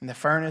and the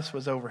furnace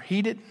was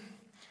overheated,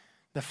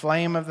 the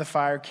flame of the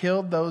fire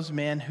killed those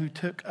men who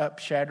took up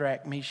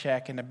Shadrach,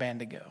 Meshach, and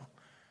Abednego.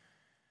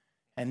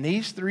 And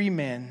these 3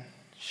 men,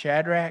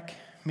 Shadrach,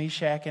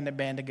 Meshach, and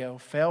Abednego,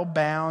 fell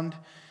bound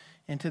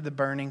into the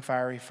burning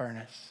fiery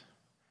furnace.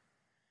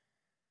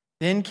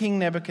 Then King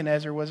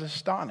Nebuchadnezzar was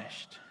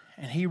astonished,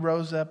 and he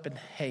rose up in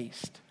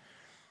haste.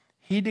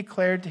 He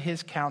declared to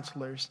his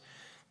counselors,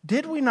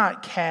 "Did we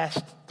not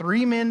cast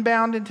 3 men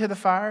bound into the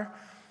fire?"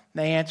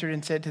 They answered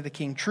and said to the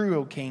king, "True,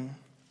 O king."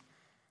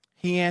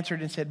 He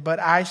answered and said, "But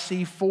I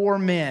see 4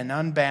 men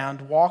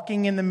unbound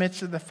walking in the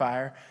midst of the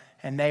fire,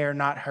 and they are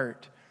not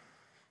hurt.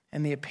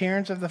 And the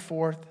appearance of the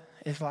 4th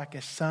is like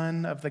a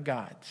son of the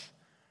gods."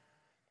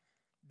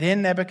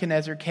 Then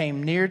Nebuchadnezzar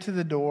came near to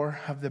the door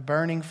of the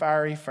burning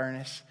fiery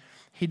furnace.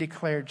 He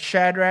declared,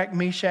 "Shadrach,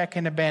 Meshach,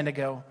 and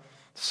Abednego,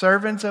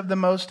 servants of the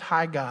Most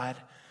High God,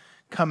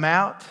 come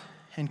out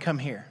and come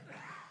here."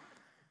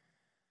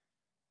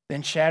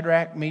 Then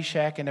Shadrach,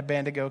 Meshach, and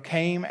Abednego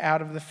came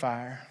out of the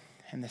fire,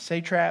 and the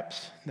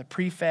satraps, the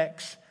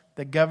prefects,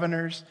 the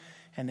governors,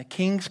 and the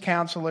king's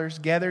counselors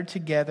gathered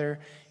together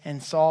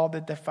and saw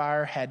that the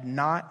fire had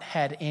not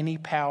had any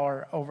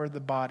power over the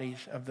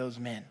bodies of those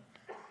men.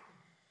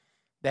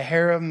 The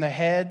hair of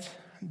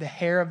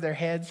their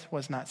heads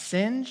was not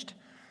singed,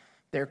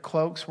 their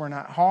cloaks were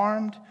not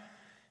harmed,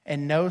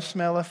 and no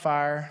smell of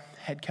fire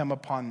had come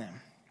upon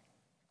them.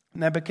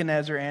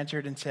 Nebuchadnezzar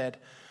answered and said,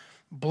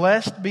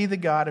 "Blessed be the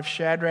God of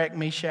Shadrach,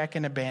 Meshach,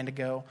 and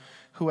Abednego,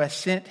 who has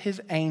sent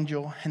his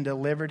angel and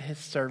delivered his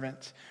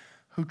servants,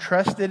 who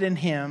trusted in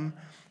him,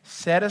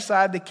 set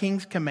aside the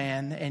king's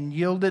command, and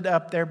yielded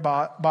up their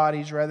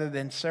bodies rather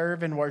than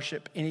serve and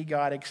worship any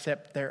god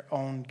except their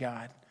own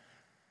God.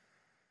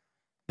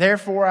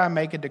 Therefore I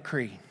make a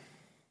decree.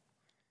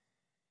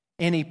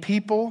 Any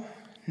people,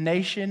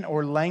 nation,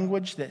 or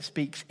language that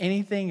speaks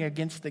anything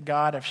against the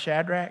God of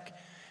Shadrach,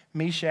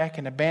 Meshach,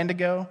 and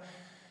Abednego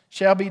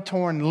shall be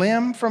torn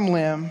limb from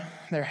limb,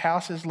 their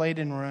houses laid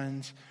in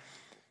ruins,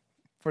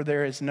 for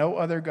there is no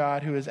other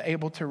God who is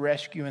able to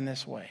rescue in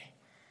this way."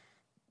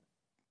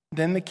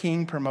 Then the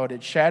king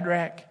promoted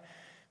Shadrach,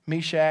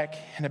 Meshach,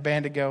 and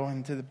Abednego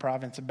into the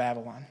province of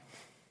Babylon.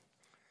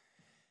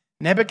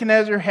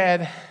 Nebuchadnezzar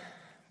had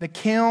the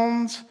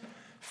kilns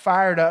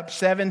fired up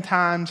 7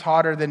 times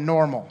hotter than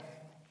normal.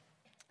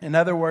 In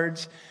other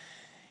words,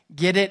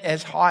 get it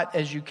as hot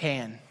as you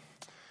can.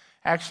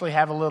 I actually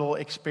have a little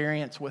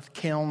experience with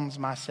kilns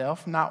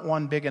myself. Not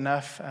one big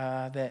enough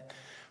that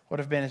would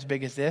have been as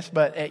big as this.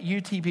 But at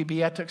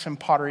UTPB, I took some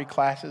pottery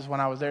classes when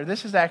I was there.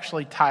 This is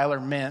actually Tyler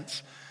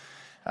Mintz.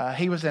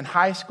 He was in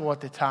high school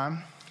at the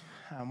time.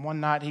 One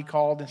night he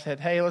called and said,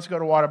 "Hey, let's go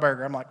to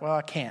Whataburger." I'm like, "Well,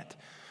 I can't.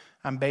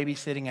 I'm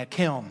babysitting a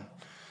kiln."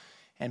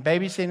 And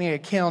babysitting a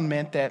kiln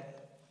meant that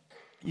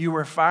you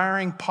were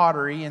firing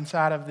pottery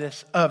inside of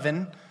this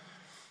oven,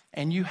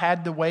 and you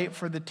had to wait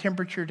for the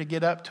temperature to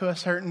get up to a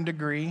certain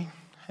degree,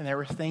 and there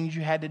were things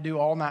you had to do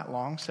all night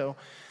long. So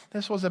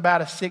this was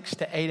about a 6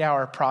 to 8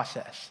 hour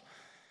process.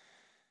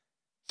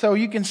 So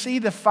you can see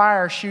the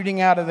fire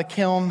shooting out of the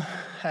kiln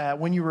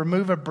when you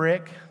remove a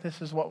brick.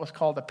 This is what was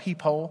called a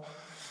peephole.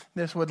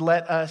 This would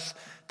let us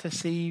to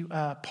see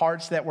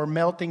parts that were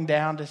melting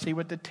down to see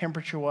what the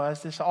temperature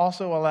was. This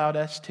also allowed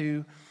us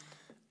to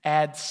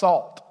add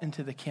salt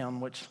into the kiln,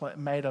 which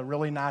made a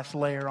really nice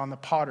layer on the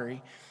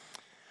pottery.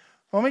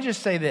 Let me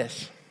just say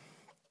this.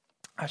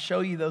 I show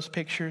you those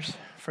pictures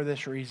for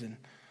this reason.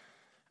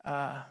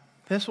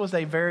 This was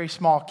a very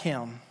small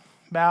kiln,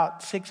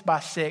 about 6 by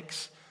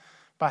 6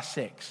 by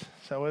 6.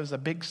 So it was a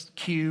big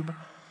cube.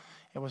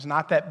 It was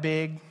not that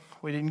big.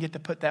 We didn't get to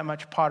put that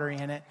much pottery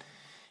in it.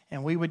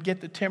 And we would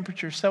get the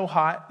temperature so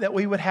hot that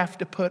we would have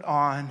to put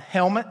on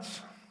helmets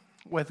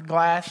with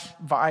glass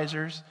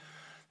visors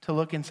to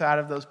look inside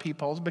of those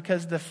peepholes,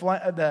 because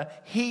the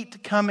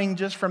heat coming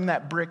just from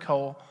that brick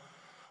hole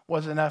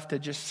was enough to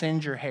just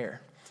singe your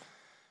hair.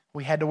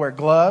 We had to wear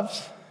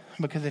gloves,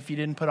 because if you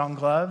didn't put on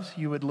gloves,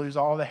 you would lose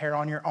all the hair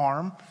on your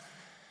arm.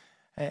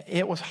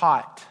 It was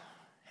hot.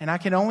 And I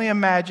can only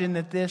imagine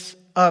that this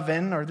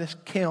oven or this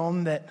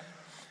kiln that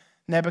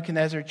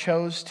Nebuchadnezzar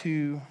chose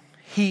to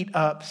heat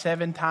up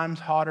 7 times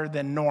hotter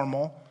than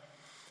normal.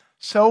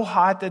 So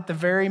hot that the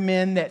very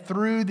men that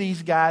threw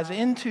these guys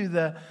into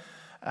the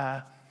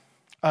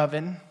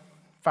oven,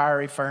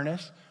 fiery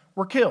furnace,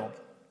 were killed.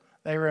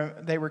 They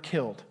were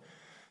killed.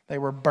 They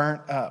were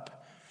burnt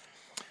up.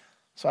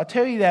 So I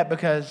tell you that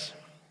because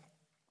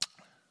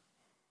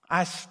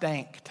I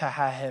stank to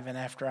high heaven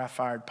after I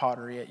fired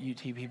pottery at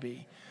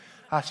UTPB.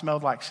 I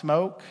smelled like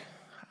smoke.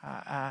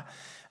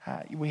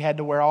 We had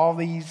to wear all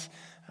these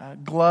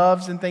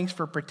gloves and things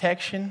for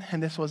protection,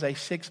 and this was a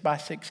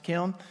 6x6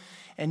 kiln.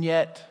 And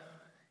yet,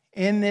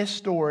 in this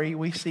story,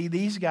 we see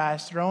these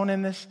guys thrown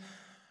in this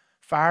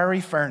fiery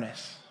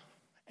furnace,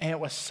 and it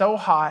was so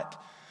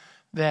hot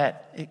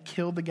that it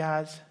killed the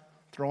guys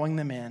throwing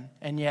them in,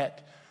 and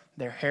yet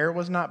their hair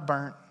was not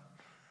burnt.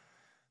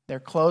 Their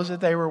clothes that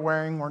they were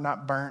wearing were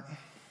not burnt.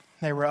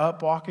 They were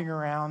up walking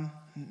around,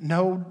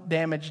 no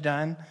damage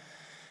done.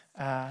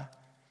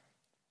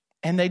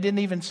 And they didn't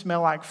even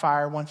smell like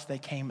fire once they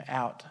came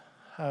out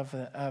of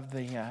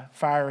the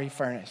fiery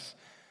furnace.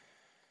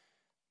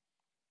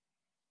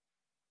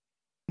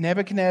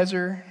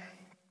 Nebuchadnezzar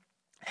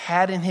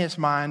had in his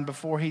mind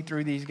before he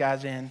threw these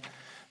guys in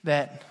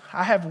that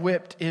I have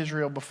whipped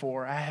Israel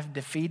before. I have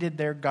defeated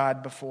their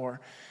God before.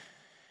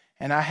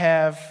 And I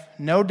have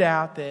no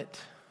doubt that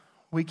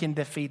we can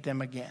defeat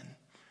them again.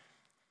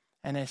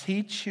 And as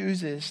he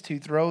chooses to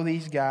throw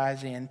these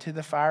guys into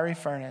the fiery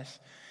furnace,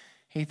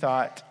 he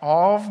thought,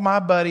 all of my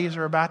buddies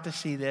are about to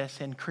see this,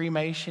 and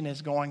cremation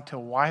is going to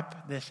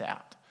wipe this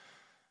out.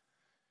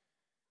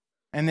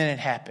 And then it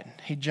happened.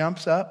 He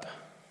jumps up.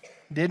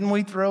 Didn't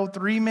we throw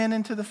 3 men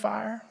into the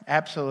fire?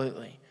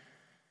 Absolutely.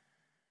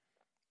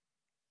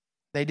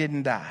 They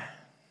didn't die.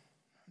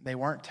 They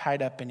weren't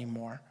tied up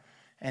anymore.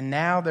 And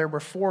now there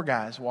were 4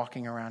 guys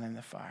walking around in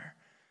the fire.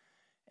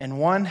 And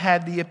one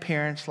had the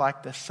appearance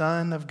like the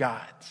Son of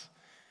God's.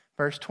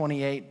 Verse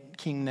 28,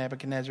 King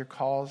Nebuchadnezzar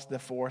calls the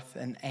 4th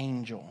an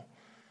angel.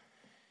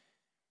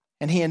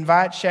 And he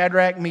invites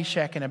Shadrach,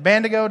 Meshach, and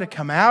Abednego to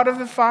come out of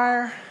the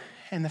fire,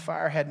 and the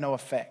fire had no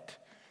effect.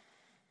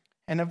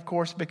 And of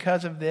course,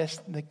 because of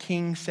this, the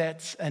king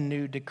sets a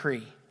new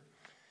decree.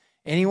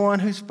 Anyone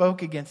who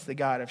spoke against the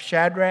God of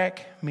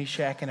Shadrach,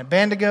 Meshach, and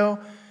Abednego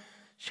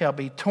shall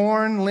be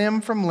torn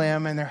limb from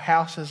limb, and their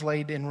houses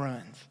laid in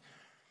ruins.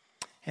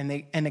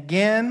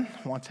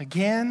 Once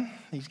again,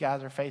 these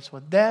guys are faced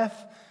with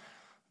death.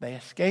 They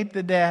escape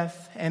the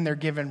death, and they're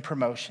given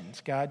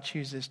promotions. God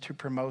chooses to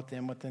promote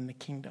them within the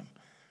kingdom.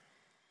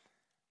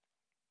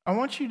 I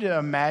want you to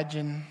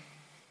imagine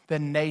the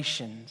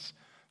nations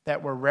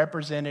that were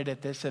represented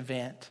at this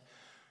event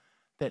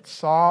that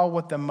saw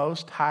what the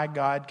Most High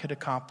God could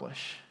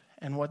accomplish.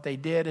 And what they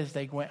did is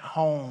they went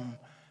home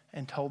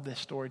and told this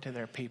story to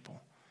their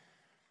people.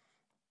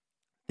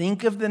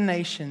 Think of the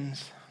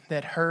nations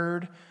that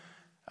heard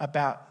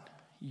about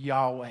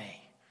Yahweh,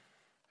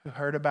 who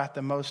heard about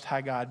the Most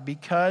High God,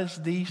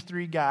 because these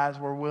 3 guys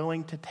were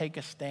willing to take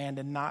a stand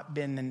and not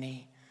bend the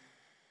knee.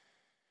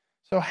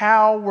 So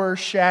how were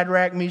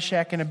Shadrach,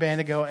 Meshach, and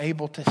Abednego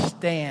able to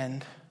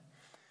stand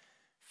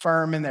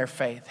firm in their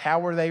faith? How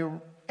were they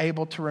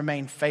able to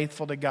remain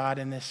faithful to God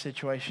in this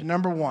situation?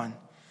 Number 1,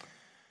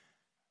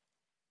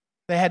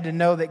 they had to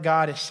know that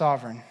God is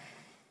sovereign.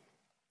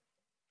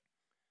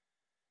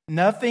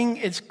 Nothing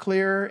is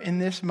clearer in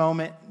this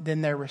moment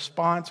than their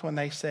response when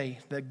they say,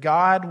 the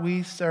God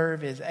we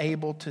serve is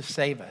able to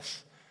save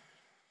us.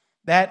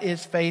 That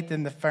is faith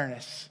in the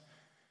furnace.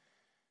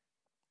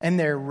 And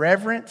their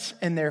reverence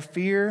and their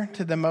fear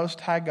to the Most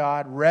High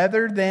God,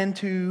 rather than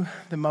to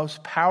the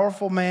most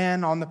powerful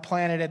man on the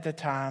planet at the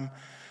time,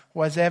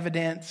 was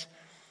evidence,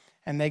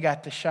 and they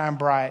got to shine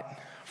bright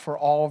for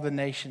all the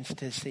nations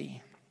to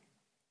see.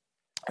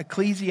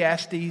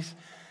 Ecclesiastes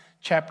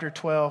chapter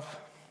 12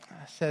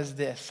 says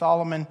this.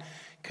 Solomon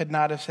could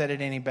not have said it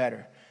any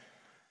better.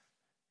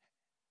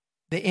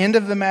 The end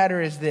of the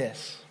matter is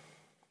this.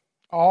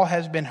 All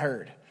has been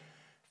heard.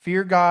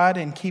 Fear God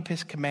and keep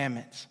his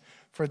commandments,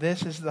 for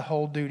this is the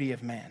whole duty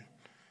of man.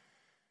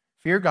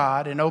 Fear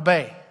God and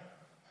obey.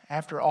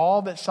 After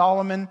all that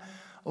Solomon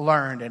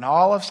learned and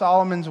all of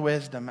Solomon's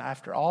wisdom,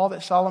 after all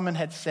that Solomon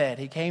had said,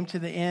 he came to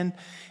the end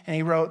and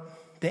he wrote,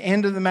 the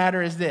end of the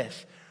matter is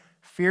this.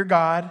 Fear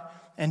God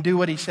and do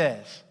what he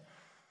says.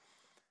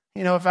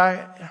 You know, if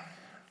I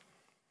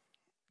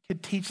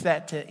could teach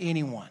that to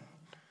anyone,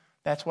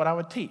 that's what I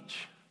would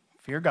teach.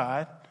 Fear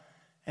God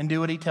and do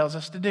what he tells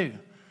us to do.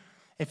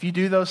 If you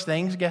do those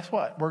things, guess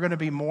what? We're going to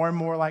be more and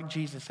more like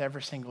Jesus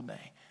every single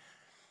day.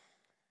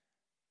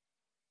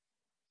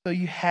 So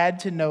you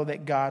had to know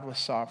that God was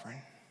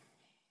sovereign.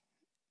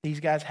 These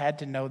guys had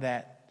to know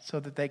that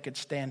so that they could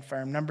stand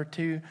firm. Number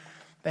 2,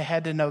 they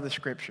had to know the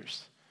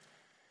scriptures.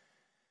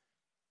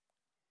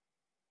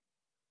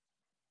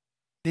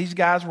 These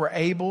guys were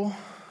able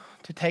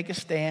to take a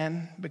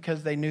stand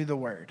because they knew the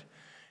word.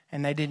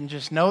 And they didn't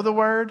just know the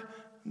word,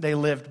 they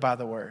lived by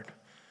the word.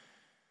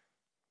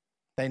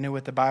 They knew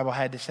what the Bible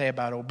had to say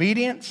about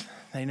obedience.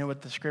 They knew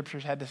what the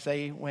scriptures had to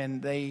say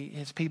when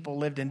his people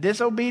lived in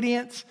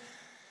disobedience.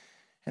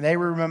 And they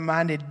were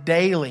reminded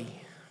daily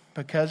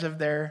because of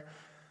their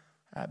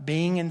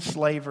being in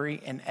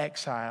slavery and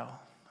exile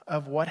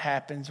of what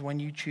happens when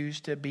you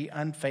choose to be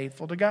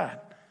unfaithful to God.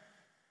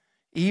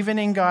 Even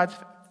in God's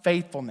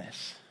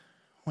faithfulness,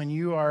 when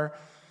you are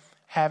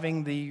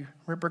having the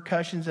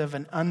repercussions of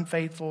an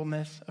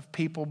unfaithfulness of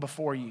people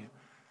before you,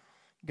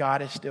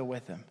 God is still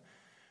with them.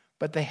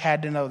 But they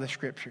had to know the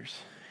Scriptures.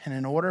 And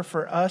in order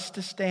for us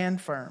to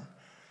stand firm,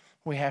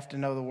 we have to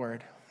know the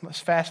Word. Let's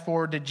fast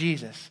forward to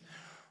Jesus.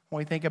 When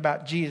we think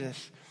about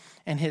Jesus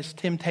and his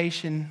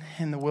temptation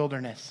in the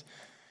wilderness,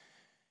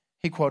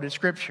 he quoted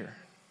Scripture.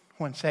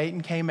 When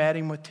Satan came at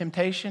him with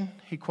temptation,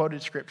 he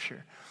quoted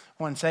Scripture.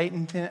 When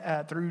Satan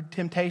threw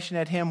temptation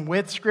at him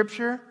with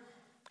Scripture,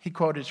 he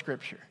quoted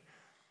Scripture.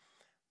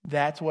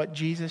 That's what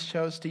Jesus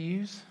chose to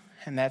use,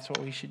 and that's what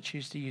we should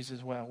choose to use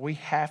as well. We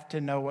have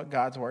to know what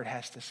God's Word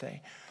has to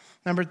say.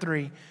 Number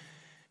 3,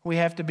 we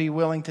have to be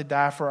willing to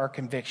die for our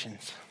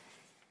convictions.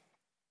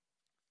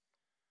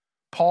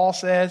 Paul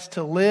says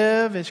to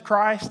live is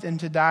Christ and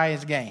to die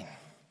is gain.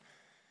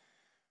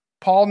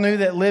 Paul knew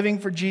that living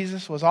for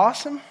Jesus was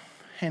awesome,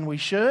 and we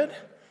should,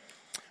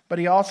 but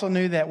he also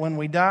knew that when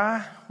we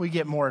die, we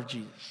get more of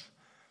Jesus.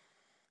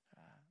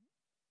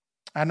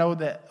 I know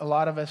that a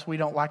lot of us, we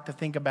don't like to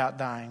think about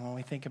dying. When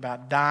we think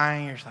about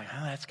dying, you're just like,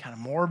 oh, that's kind of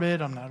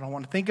morbid. I don't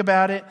want to think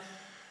about it.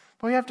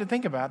 But we have to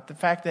think about the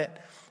fact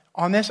that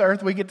on this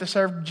earth, we get to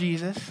serve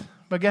Jesus.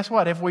 But guess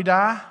what? If we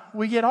die,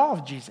 we get all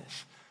of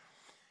Jesus.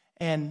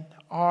 And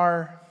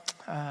our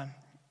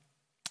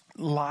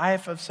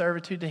life of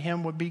servitude to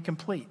him would be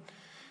complete.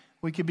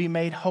 We could be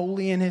made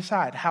holy in his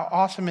sight. How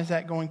awesome is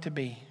that going to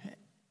be?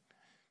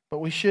 But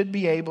we should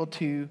be able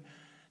to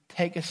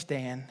take a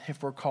stand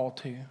if we're called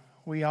to.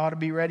 We ought to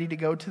be ready to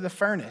go to the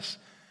furnace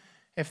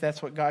if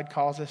that's what God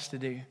calls us to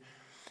do.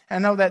 I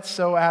know that's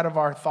so out of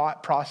our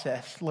thought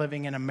process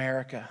living in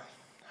America.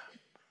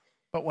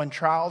 But when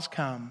trials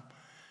come,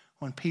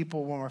 when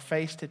we're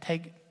faced to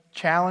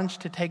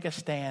challenged to take a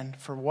stand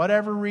for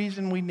whatever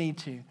reason we need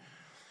to,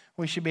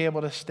 we should be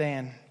able to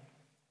stand.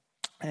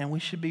 And we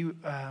should be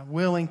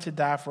willing to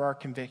die for our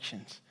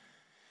convictions.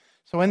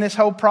 So in this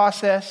whole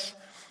process,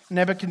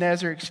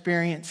 Nebuchadnezzar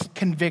experienced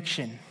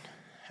conviction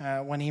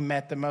when he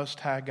met the Most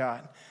High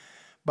God.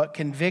 But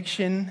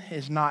conviction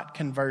is not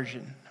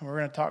conversion. We're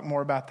going to talk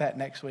more about that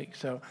next week.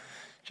 So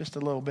just a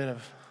little bit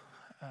of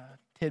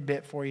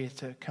tidbit for you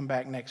to come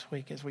back next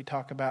week as we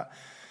talk about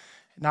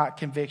not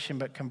conviction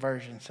but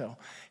conversion. So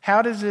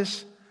how does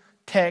this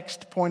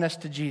text point us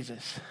to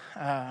Jesus?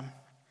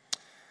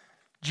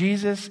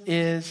 Jesus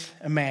is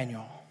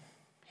Emmanuel.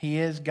 He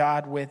is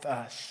God with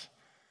us.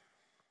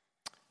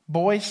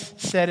 Boyce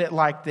said it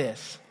like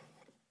this: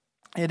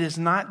 it is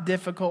not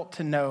difficult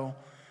to know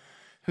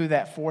who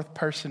that fourth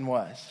person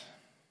was.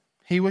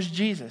 He was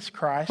Jesus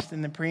Christ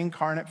in the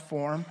pre-incarnate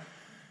form,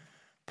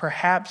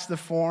 perhaps the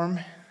form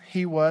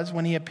he was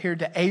when he appeared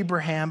to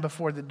Abraham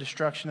before the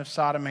destruction of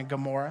Sodom and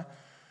Gomorrah,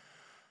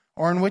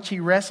 or in which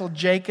he wrestled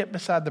Jacob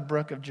beside the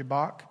brook of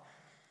Jabbok.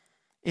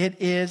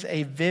 It is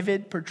a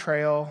vivid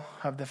portrayal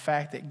of the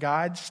fact that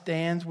God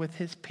stands with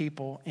his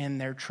people in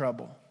their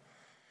trouble.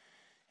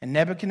 And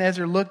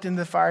Nebuchadnezzar looked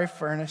into the fiery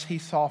furnace. He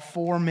saw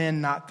 4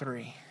 men, not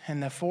 3.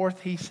 And the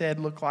fourth, he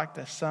said, looked like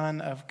the Son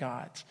of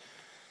God.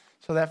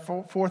 So that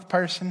fourth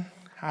person,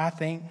 I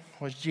think,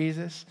 was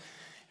Jesus.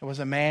 It was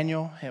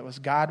Emmanuel. It was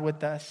God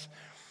with us.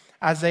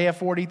 Isaiah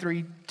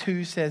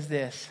 43:2 says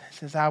this. It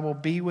says, I will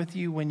be with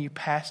you when you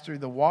pass through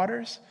the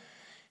waters.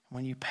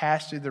 When you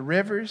pass through the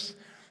rivers,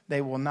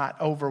 they will not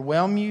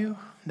overwhelm you.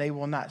 They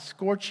will not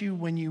scorch you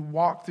when you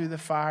walk through the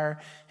fire,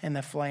 and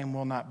the flame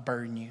will not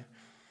burn you.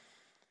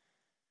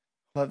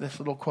 Love this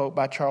little quote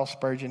by Charles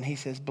Spurgeon. He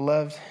says,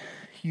 beloved,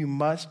 you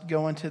must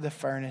go into the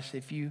furnace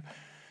if you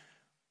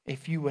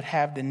would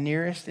have the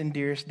nearest and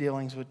dearest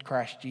dealings with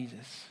Christ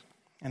Jesus.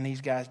 And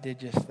these guys did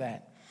just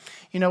that.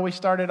 You know, we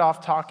started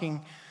off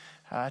talking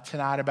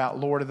tonight about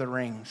Lord of the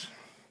Rings.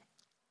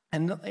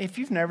 And if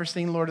you've never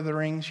seen Lord of the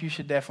Rings, you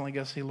should definitely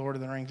go see Lord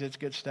of the Rings. It's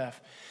good stuff.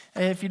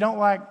 And if you don't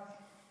like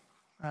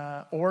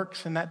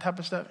orcs and that type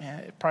of stuff,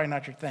 it's probably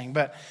not your thing,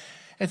 but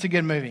it's a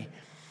good movie.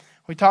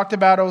 We talked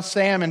about old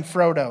Sam and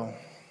Frodo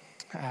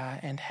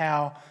and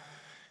how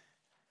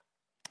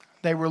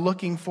they were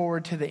looking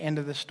forward to the end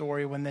of the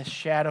story when this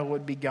shadow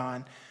would be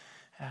gone.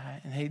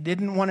 And they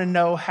didn't want to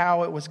know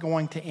how it was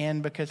going to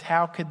end, because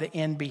how could the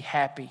end be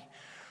happy?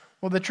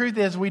 Well, the truth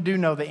is we do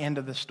know the end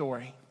of the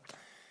story.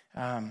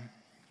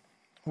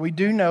 We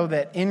do know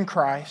that in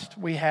Christ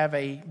we have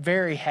a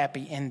very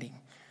happy ending.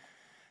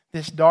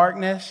 This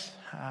darkness,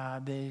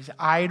 these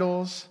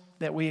idols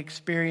that we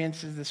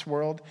experience in this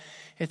world,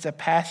 it's a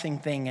passing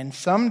thing. And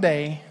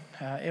someday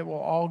it will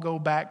all go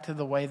back to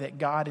the way that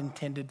God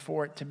intended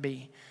for it to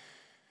be.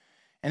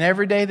 And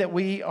every day that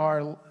we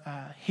are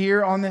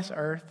here on this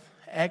earth,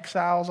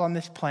 exiles on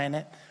this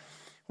planet,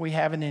 we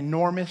have an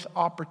enormous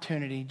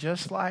opportunity,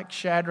 just like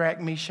Shadrach,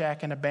 Meshach,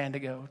 and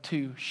Abednego,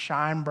 to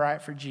shine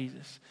bright for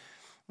Jesus.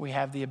 We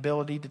have the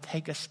ability to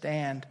take a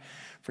stand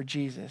for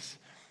Jesus.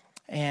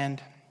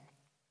 And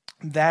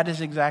that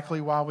is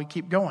exactly why we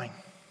keep going.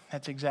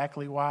 That's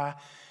exactly why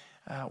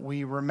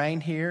we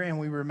remain here and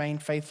we remain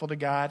faithful to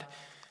God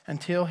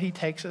until He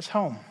takes us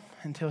home,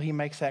 until He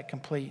makes that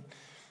complete.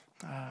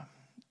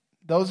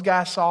 Those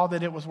guys saw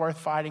that it was worth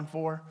fighting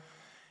for,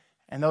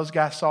 and those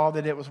guys saw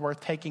that it was worth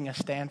taking a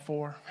stand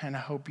for, and I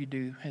hope you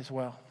do as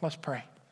well. Let's pray.